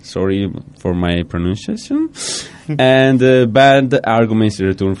Sky. Sorry for my pronunciation. And band arguments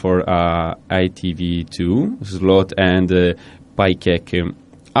return for ITV2, Slot and Paikek.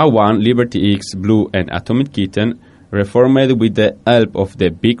 A1, Liberty X, Blue and Atomic Kitten reformed with the help of the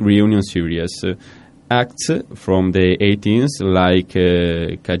Big Reunion series. Acts from the 18th like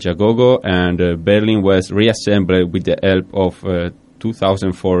Kajagogo and Berlin was reassembled with the help of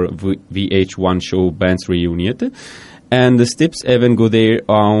 2004 VH1 show Bands Reunited. And the Steps even go their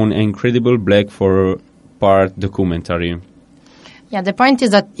own incredible Black 4-part documentary. Yeah, the point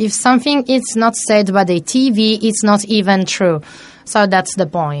is that if something is not said by the TV, it's not even true. So that's the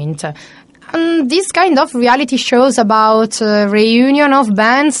point. And this kind of reality shows about reunion of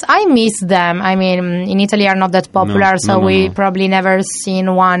bands, I miss them. I mean, in Italy are not that popular, we probably never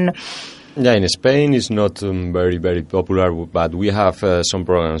seen one. Yeah, in Spain it's not very, very popular, but we have some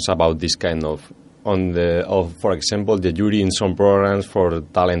programs about this kind of. For example, the jury in some programs for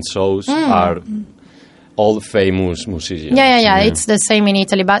talent shows are all famous musicians. Yeah, it's the same in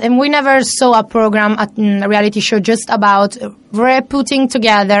Italy. And we never saw a program, a reality show just about putting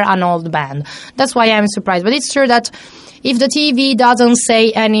together an old band. That's why I'm surprised. But it's true that if the TV doesn't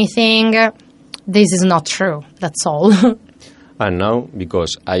say anything, this is not true. That's all. And now,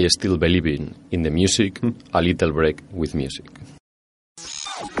 because I still believe in the music, a little break with music.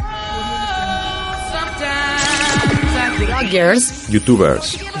 Bloggers,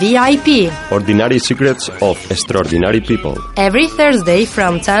 YouTubers, VIP, ordinary secrets of extraordinary people. Every Thursday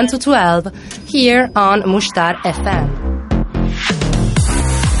from 10 to 12 here on MustarFM.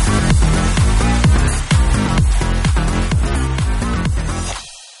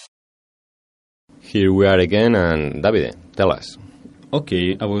 Here we are again, and Davide, tell us.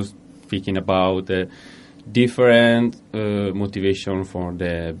 Okay, I was thinking about different motivation for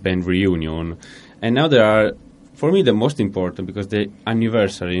the band reunion, and now there are, for me, the most important, because the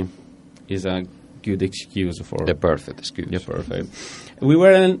anniversary is a good excuse for the perfect excuse. Yeah, perfect. We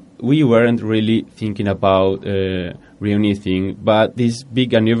weren't really thinking about reuniting, but this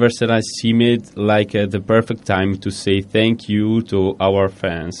big anniversary seemed like the perfect time to say thank you to our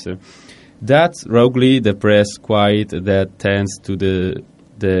fans. That's roughly the press quiet that tends to the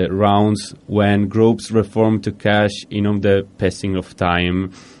rounds when groups reform to cash in on the passing of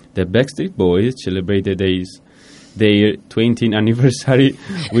time. The Backstreet Boys celebrated their 20th anniversary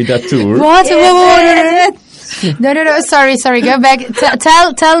with a tour. What? No. Sorry. Go back.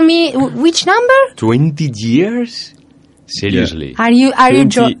 Tell me which number? 20 years? Seriously? Yeah. Are you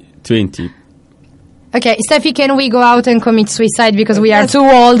 20. Okay, Steffi, can we go out and commit suicide because we are too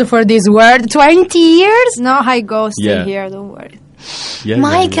old for this word? 20 years? No, I go stay here. Don't worry. Yeah,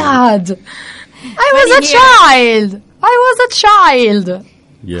 My God, I was a child.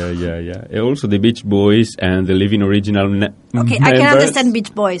 Yeah. And also the Beach Boys and the Living Original members. I can understand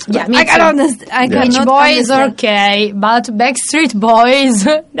Beach Boys. Yeah, I can understand. Beach Boys, okay, but Backstreet Boys,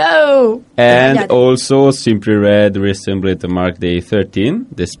 no. And also Simply Red reassembled Mark Day 13.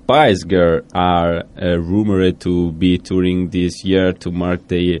 The Spice Girls are rumored to be touring this year to mark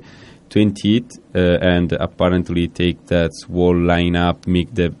the 20th, and apparently take that whole lineup,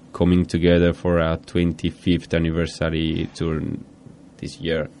 make them coming together for a 25th anniversary tour this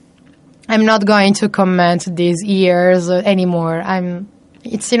year. I'm not going to comment these years anymore.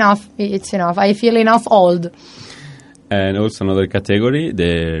 It's enough. I feel enough old. And also another category,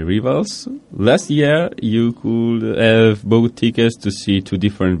 the rivals. Last year, you could have bought tickets to see two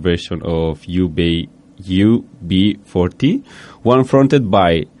different versions of UB40. One fronted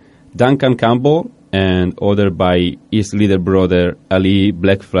by Duncan Campbell and other by his little brother Ali,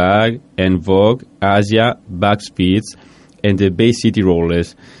 Black Flag, and Vogue, Asia, Backspeeds, and the Bay City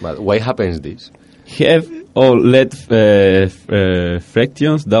Rollers. But why happens this? Have all led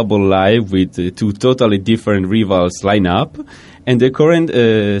fractions double live with two totally different rivals lineup, and the current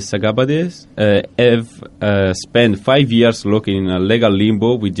Sagabades have spent 5 years looking in a legal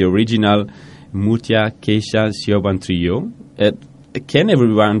limbo with the original Mutia, Keisha, Siobhan trio. Can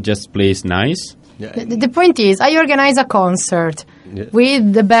everyone just play nice? Yeah. The point is, I organize a concert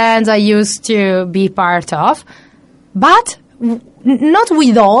with the bands I used to be part of, but not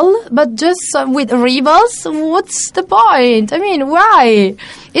with all, but just with rivals. What's the point? I mean, why?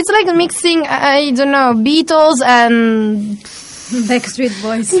 It's like mixing, I don't know, Beatles and Backstreet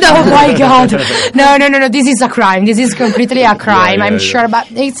Boys. Oh my God. No. This is a crime. This is completely a crime, I'm sure.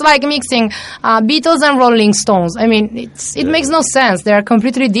 But it's like mixing Beatles and Rolling Stones. I mean, it makes no sense. They are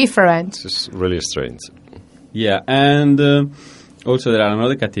completely different. It's just really strange. Yeah, and also there are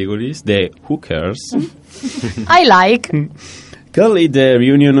another categories, the hookers. I like. Clearly, the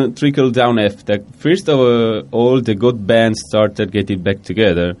reunion trickled down effect. First of all, the good bands started getting back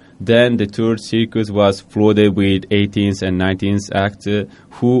together. Then the tour circus was flooded with 18th and 19th acts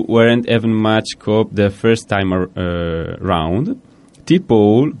who weren't even much cop the first time around.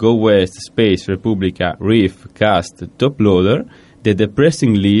 T-Pole, Go West, Space, Republica, Riff, Cast, Top Loader. The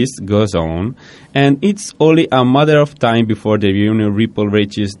depressing list goes on, and it's only a matter of time before the reunion ripple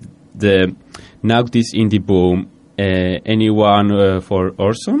reaches the 90s indie boom. Anyone for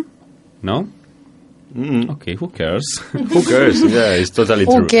Orson? No? Okay, who cares? Who cares? Yeah, it's totally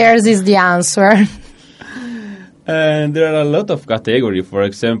true. Who cares is the answer. And there are a lot of categories. For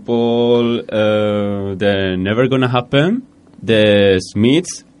example, the Never Gonna Happen, the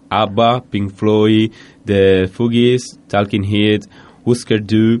Smiths, ABBA, Pink Floyd, the Fugees, Talking Heads, Husker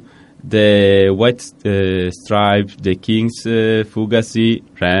Du, the White Stripes, the Kings, Fugazi,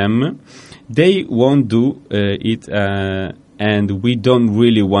 Ram. They won't do it, and we don't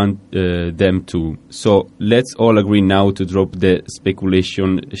really want them to. So let's all agree now to drop the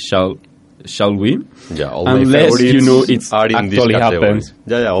speculation, shall we? Yeah, all Unless, my favorites you know, it's are in actually this category. happens.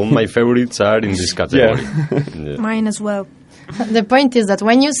 Yeah, all my favorites are in this category. Yeah. Mine as well. The point is that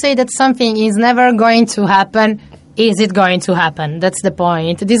when you say that something is never going to happen, is it going to happen? That's the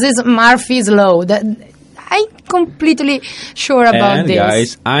point. This is Murphy's Law. I'm completely sure about and this.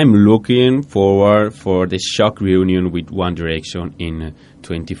 guys, I'm looking forward for the shock reunion with One Direction in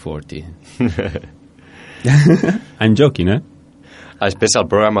 2040. I'm joking, eh? A special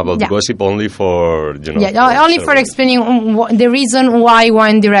program about gossip only for, only for explaining the reason why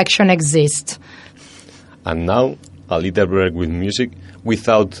One Direction exists. And now, a little break with music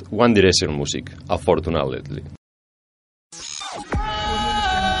without One Direction music, unfortunately.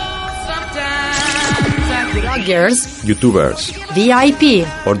 Bloggers, YouTubers, VIP,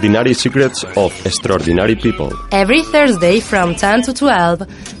 ordinary secrets of extraordinary people. every Thursday from 10 to 12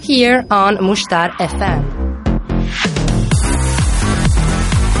 here on MustarFM.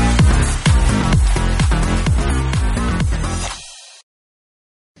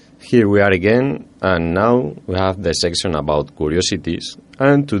 Here we are again, and now we have the section about curiosities.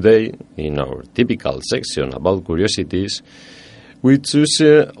 And today, in our typical section about curiosities, we choose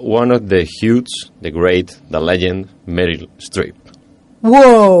one of the huge, the great, the legend, Meryl Streep.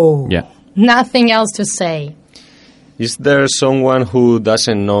 Whoa! Yeah. Nothing else to say. Is there someone who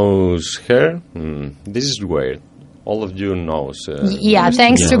doesn't know her? This is weird. All of you knows.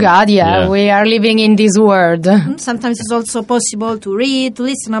 Thanks to God, we are living in this world. Sometimes it's also possible to read, to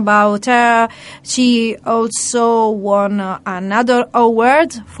listen about her. She also won another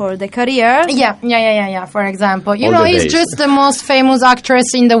award for the career. Yeah. For example, All the he's days. just the most famous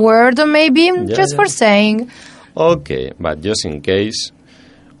actress in the world, maybe. For saying. Okay, but just in case,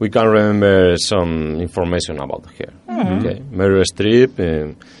 we can remember some information about her. Okay, Meryl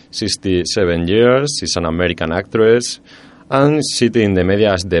Streep, 67 years, she's an American actress, and sitting in the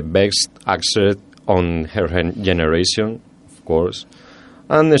media as the best actress on her generation, of course.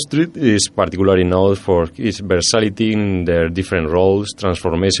 And Streep is particularly known for his versatility in their different roles,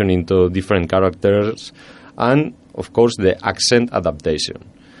 transformation into different characters, and, of course, the accent adaptation.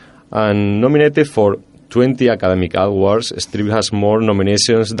 And nominated for 20 Academy Awards, Streep has more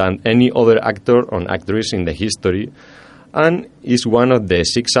nominations than any other actor or actress in the history, and is one of the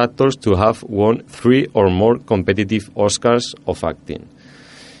 6 actors to have won 3 or more competitive Oscars of acting.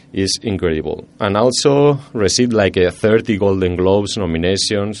 It's incredible. And also received 30 Golden Globes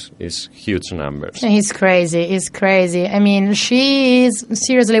nominations. It's huge numbers. It's crazy. I mean, she is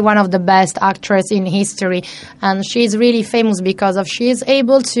seriously one of the best actresses in history, and she's really famous because she is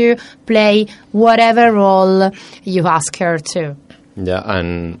able to play whatever role you ask her to. Yeah,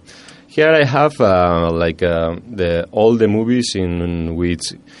 and here I have all the movies in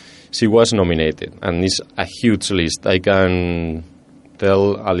which she was nominated, and it's a huge list. I can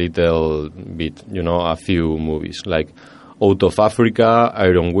tell a little bit, a few movies like Out of Africa,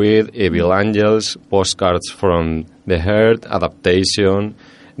 Iron Weed, Evil Angels, Postcards from the Heart, Adaptation,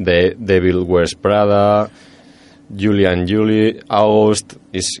 The Devil Wears Prada, Julie and Julie, August.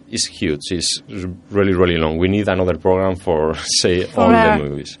 Is huge. It's really, really long. We need another program for all the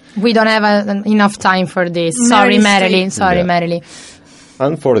movies. We don't have enough time for this. Sorry, Marilyn. Marilyn.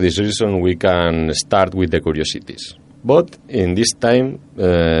 And for this reason, we can start with the curiosities. But in this time,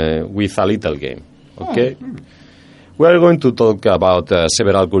 with a little game, okay? We are going to talk about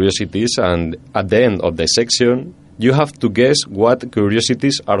several curiosities, and at the end of the section, you have to guess what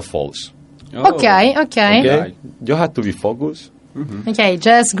curiosities are false. Oh. Okay. You have to be focused. Mm-hmm. Okay,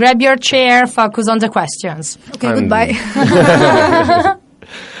 just grab your chair, focus on the questions. Okay, goodbye.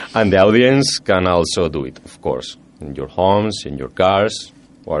 And the audience can also do it, of course. in your homes, in your cars,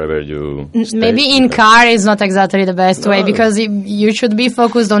 wherever you stay. Maybe in car is not exactly the best way because you should be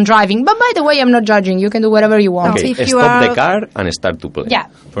focused on driving. But by the way, I'm not judging. You can do whatever you want. Okay, If you stop are- the car and start to play. Yeah,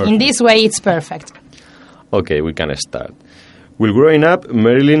 Perfect. in this way it's perfect. Okay, we can start. While growing up,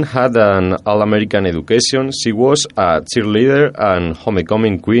 Marilyn had an all-American education. She was a cheerleader and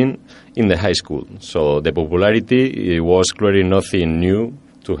homecoming queen in the high school. So the popularity was clearly nothing new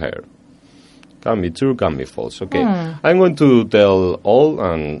to her. Can be true, can be false. Okay, I'm going to tell all,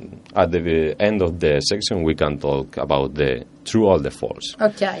 and at the end of the section we can talk about the true or the false.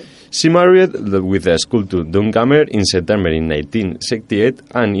 Okay. She married with a sculptor Duncamer in September in 1968,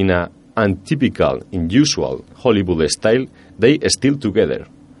 and in a untypical, unusual Hollywood style, they still together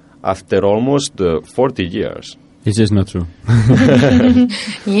after almost 40 years. This is not true.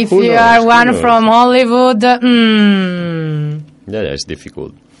 If Who you knows? are Who one knows? from Hollywood, Yeah, it's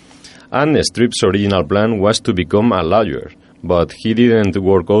difficult. And Streep's original plan was to become a lawyer, but he didn't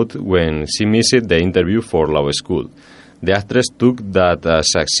work out when she missed the interview for law school. The actress took that as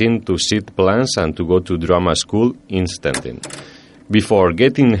a sign to shift plans and to go to drama school instantly. Before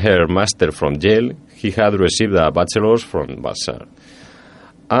getting her master from Yale, he had received a bachelor's from Vassar.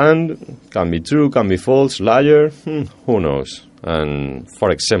 And can be true, can be false, liar, who knows? And for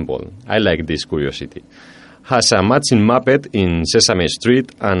example, I like this curiosity. Has a matching Muppet in Sesame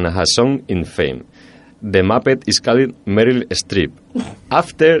Street and has sung in Fame. The Muppet is called Meryl Streep,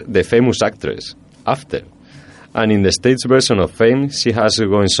 after the famous actress. After. And in the stage version of Fame, she has a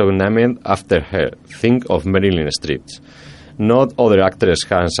going song named after her. Think of Marilyn Streep. Not other actress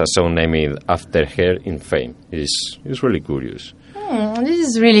has a song named after her in Fame. It's really curious. this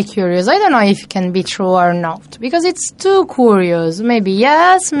is really curious. I don't know if it can be true or not because it's too curious. Maybe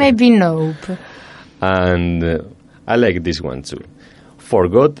yes, maybe nope. And I like this one too.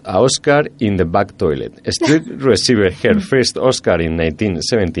 Forgot a Oscar in the back toilet. Streep received her first Oscar in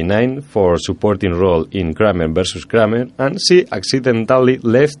 1979 for supporting role in Kramer vs. Kramer, and she accidentally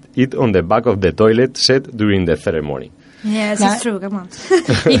left it on the back of the toilet set during the ceremony. Yes, Yeah. it's true. Come on.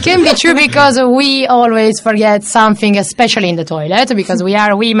 It can be true because we always forget something, especially in the toilet, because we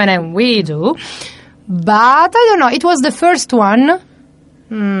are women and we do. But I don't know. It was the first one.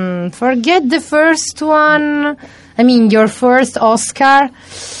 Forget the first one. I mean, your first Oscar.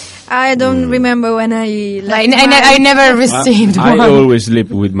 I don't remember when I left I never received I one. always sleep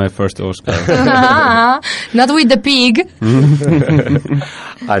with my first Oscar. Not with the pig.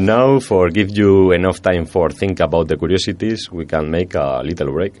 And now, for give you enough time for think about the curiosities, we can make a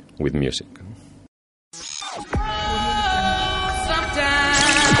little break with music.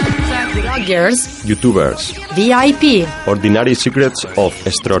 Bloggers, YouTubers, VIP, ordinary secrets of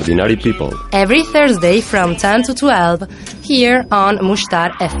extraordinary people. every Thursday from 10 to 12 here on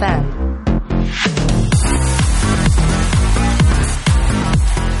MustarFM.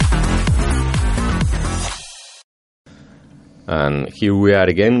 And here we are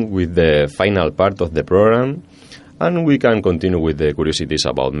again with the final part of the program, and we can continue with the curiosities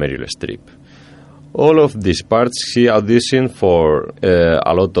about Meryl Streep. All of these parts she auditioned for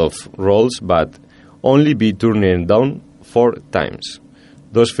a lot of roles, but only be turned down 4 times.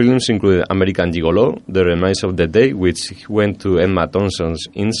 Those films included American Gigolo, The Remains of the Day, which went to Emma Thompson's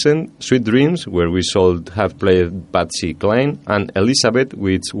Innocent, Sweet Dreams, where we should have played Patsy Cline, and Elizabeth,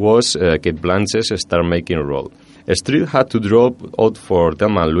 which was Kate Blanchett's star-making role. Streep had to drop out for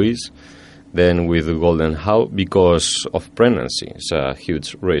Thelma and Louise, then with Golden Howe, because of pregnancy. It's a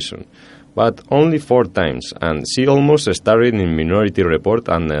huge reason. But only 4 times, and she almost starred in Minority Report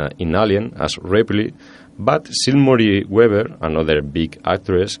and in Alien as Ripley, but Silmori Weaver, another big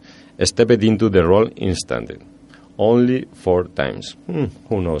actress, stepped into the role instantly. Only 4 times.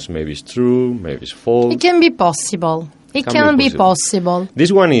 Who knows, maybe it's true, maybe it's false. It can be possible. It can be possible.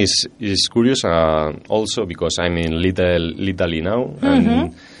 This one is curious also because I'm in Italy now,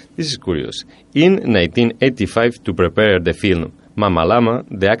 and this is curious. In 1985, to prepare the film Mama Lama,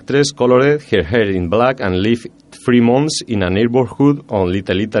 the actress colored her hair in black and lived 3 months in a neighborhood on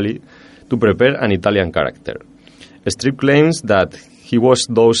Little Italy to prepare an Italian character. Streep claims that he was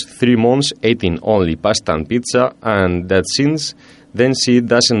those 3 months eating only pasta and pizza, and that since then she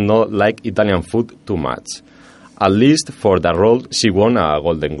doesn't not like Italian food too much. At least for that role, she won a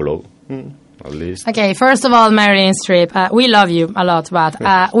Golden Globe. At least. Okay, first of all, Marilyn Streep, we love you a lot, but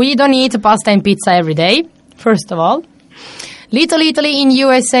we don't eat pasta and pizza every day, first of all. Little Italy in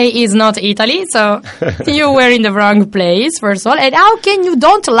USA is not Italy, so you were in the wrong place, first of all. And how can you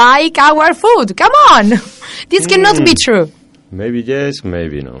don't like our food? Come on! This cannot be true. Maybe yes,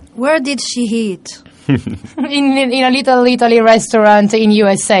 maybe no. Where did she eat? In a Little Italy restaurant in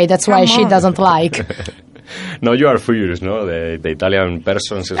USA, that's why Come she on. doesn't like. Now you are furious, no? The Italian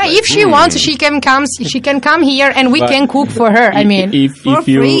persons. Is If she wants, she can come here and we can cook for her. I mean, if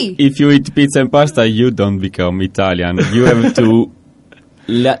free. you eat pizza and pasta, you don't become Italian. You have to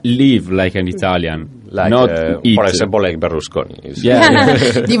live like an Italian. like, not eat. for example, like Berlusconi.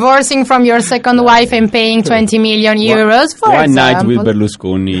 Yeah. divorcing from your second wife and paying 20 million euros for One example. night with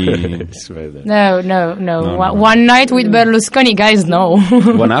Berlusconi. It's better. No. One night with Berlusconi, guys, no.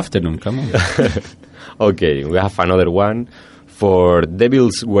 One afternoon, come on. Okay, we have another one. For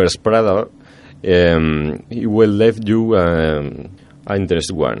Devils Wears Prada, he will leave you an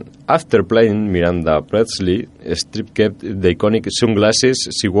interesting one. After playing Miranda Presley, Streep kept the iconic sunglasses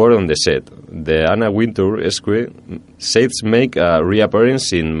she wore on the set. The Anna Wintour esque shades make a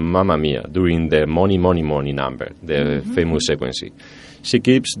reappearance in Mamma Mia during the Money, Money, Money number, the famous sequence. She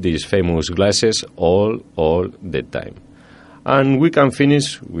keeps these famous glasses all the time. And we can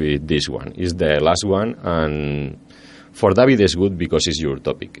finish with this one. It's the last one, and for David it's good because it's your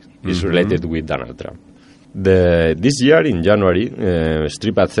topic. It's related with Donald Trump. This year in January,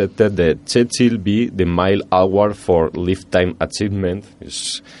 Streep accepted the Churchill B. the Mile Award for Lifetime Achievement.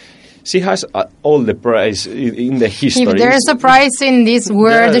 She has all the prize in the history. If there's a prize in this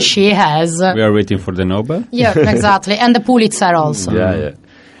world, she has. We are waiting for the Nobel. Yeah, exactly. And the Pulitzer also. Yeah.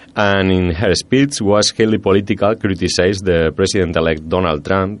 And in her speech was highly political, criticized the president-elect Donald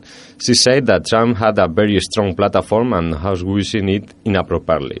Trump. She said that Trump had a very strong platform and was using it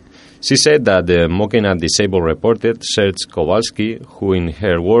inappropriately. She said that the mocking a disabled reporter, Serge Kowalski, who in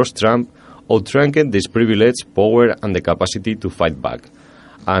her words Trump outranked this privilege, power and the capacity to fight back,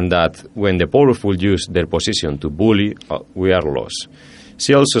 and that when the powerful use their position to bully, we are lost.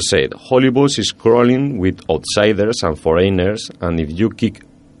 She also said, Hollywood is crawling with outsiders and foreigners, and if you kick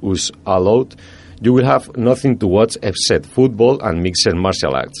us all out, you will have nothing to watch except football and mixed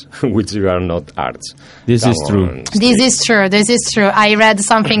martial arts, which are not arts. This is true. This is true. I read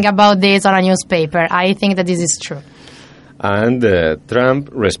something about this on a newspaper. I think that this is true. And Trump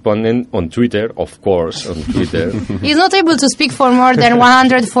responded on Twitter, of course, on Twitter. He's not able to speak for more than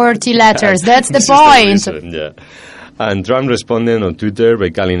 140 letters. That's the point. Yeah. And Trump responded on Twitter by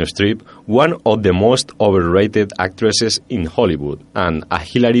calling Streep one of the most overrated actresses in Hollywood and a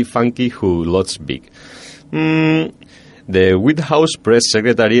Hillary Funky who lots big. The White House press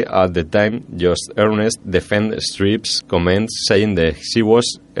secretary at the time, Josh Earnest, defended Streep's comments, saying that she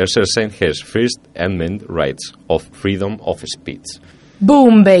was exercising her First Amendment rights of freedom of speech.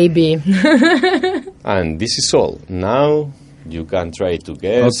 Boom, baby. And this is all. Now you can try to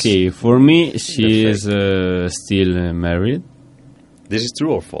guess. Okay, for me, she is still married. This is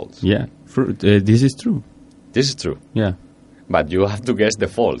true or false? Yeah, this is true. This is true. Yeah. But you have to guess the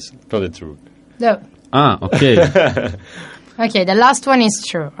false, not the true. No. Okay. Okay, the last one is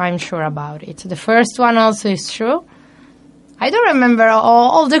true. I'm sure about it. The first one also is true. I don't remember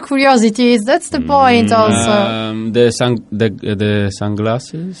all the curiosities. That's the point also. The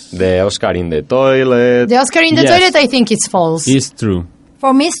sunglasses? The Oscar in the toilet. The Oscar in the toilet, I think it's false. It's true.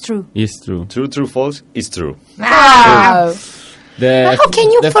 For me, it's true. It's true. True, false? It's true. Wow. How can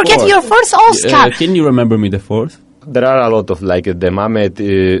you forget fourth. your first Oscar? Can you remember me the fourth? There are a lot of, like, the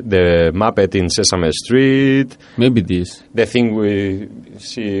Muppet in Sesame Street. Maybe this. The thing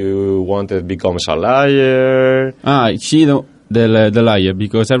she wanted becomes a liar. The liar,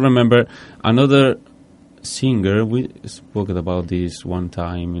 because I remember another singer, we spoke about this one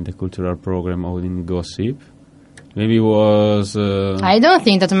time in the cultural program or in Gossip. Maybe it was... I don't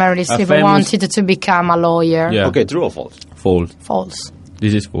think that Meryl Streep wanted to become a lawyer. Yeah. Okay, true or false? False. False.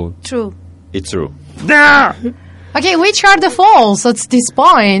 This is false. True. It's true. Okay, which are the false at this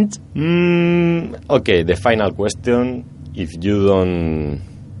point? Okay, the final question. If you don't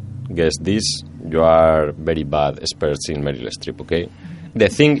guess this, you are very bad experts in Meryl Streep, okay? The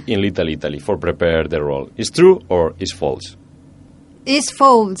thing in Little Italy for prepare the role is true or is false? It's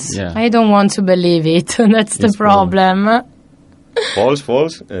false. Yeah. I don't want to believe it. That's the problem. False?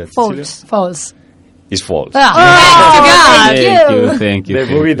 False. Cecilia? False. It's false. Thank you. The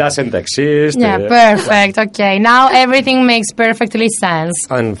movie doesn't exist. Yeah, perfect. Okay, now everything makes perfectly sense.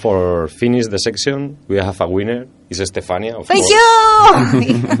 And for finish the section, we have a winner. It's Stefania, of Thank course.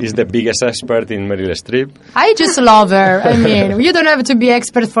 you. He's the biggest expert in Meryl Streep. I just love her. I mean, you don't have to be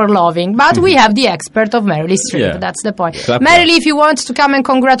expert for loving, but we have the expert of Meryl Streep. Yeah. That's the point. Clap. Meryl, if you want to come and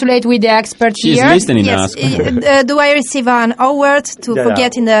congratulate with the expert She's here. listening Yes. us. Do I receive an award to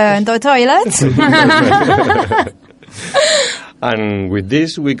forget in the toilet? And with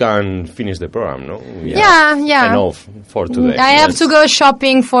this, we can finish the program, no? Yeah. Enough for today. I have to go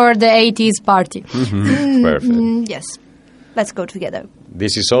shopping for the 80s party. Perfect. Yes. let's go together.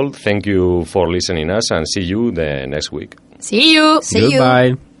 This is all. Thank you for listening us, and see you the next week. See you. See Goodbye.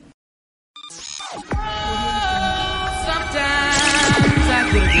 you.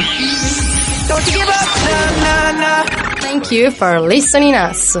 Thank you for listening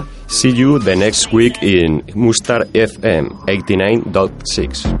us. See you the next week in MustarFM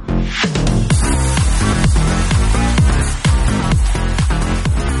 89.6.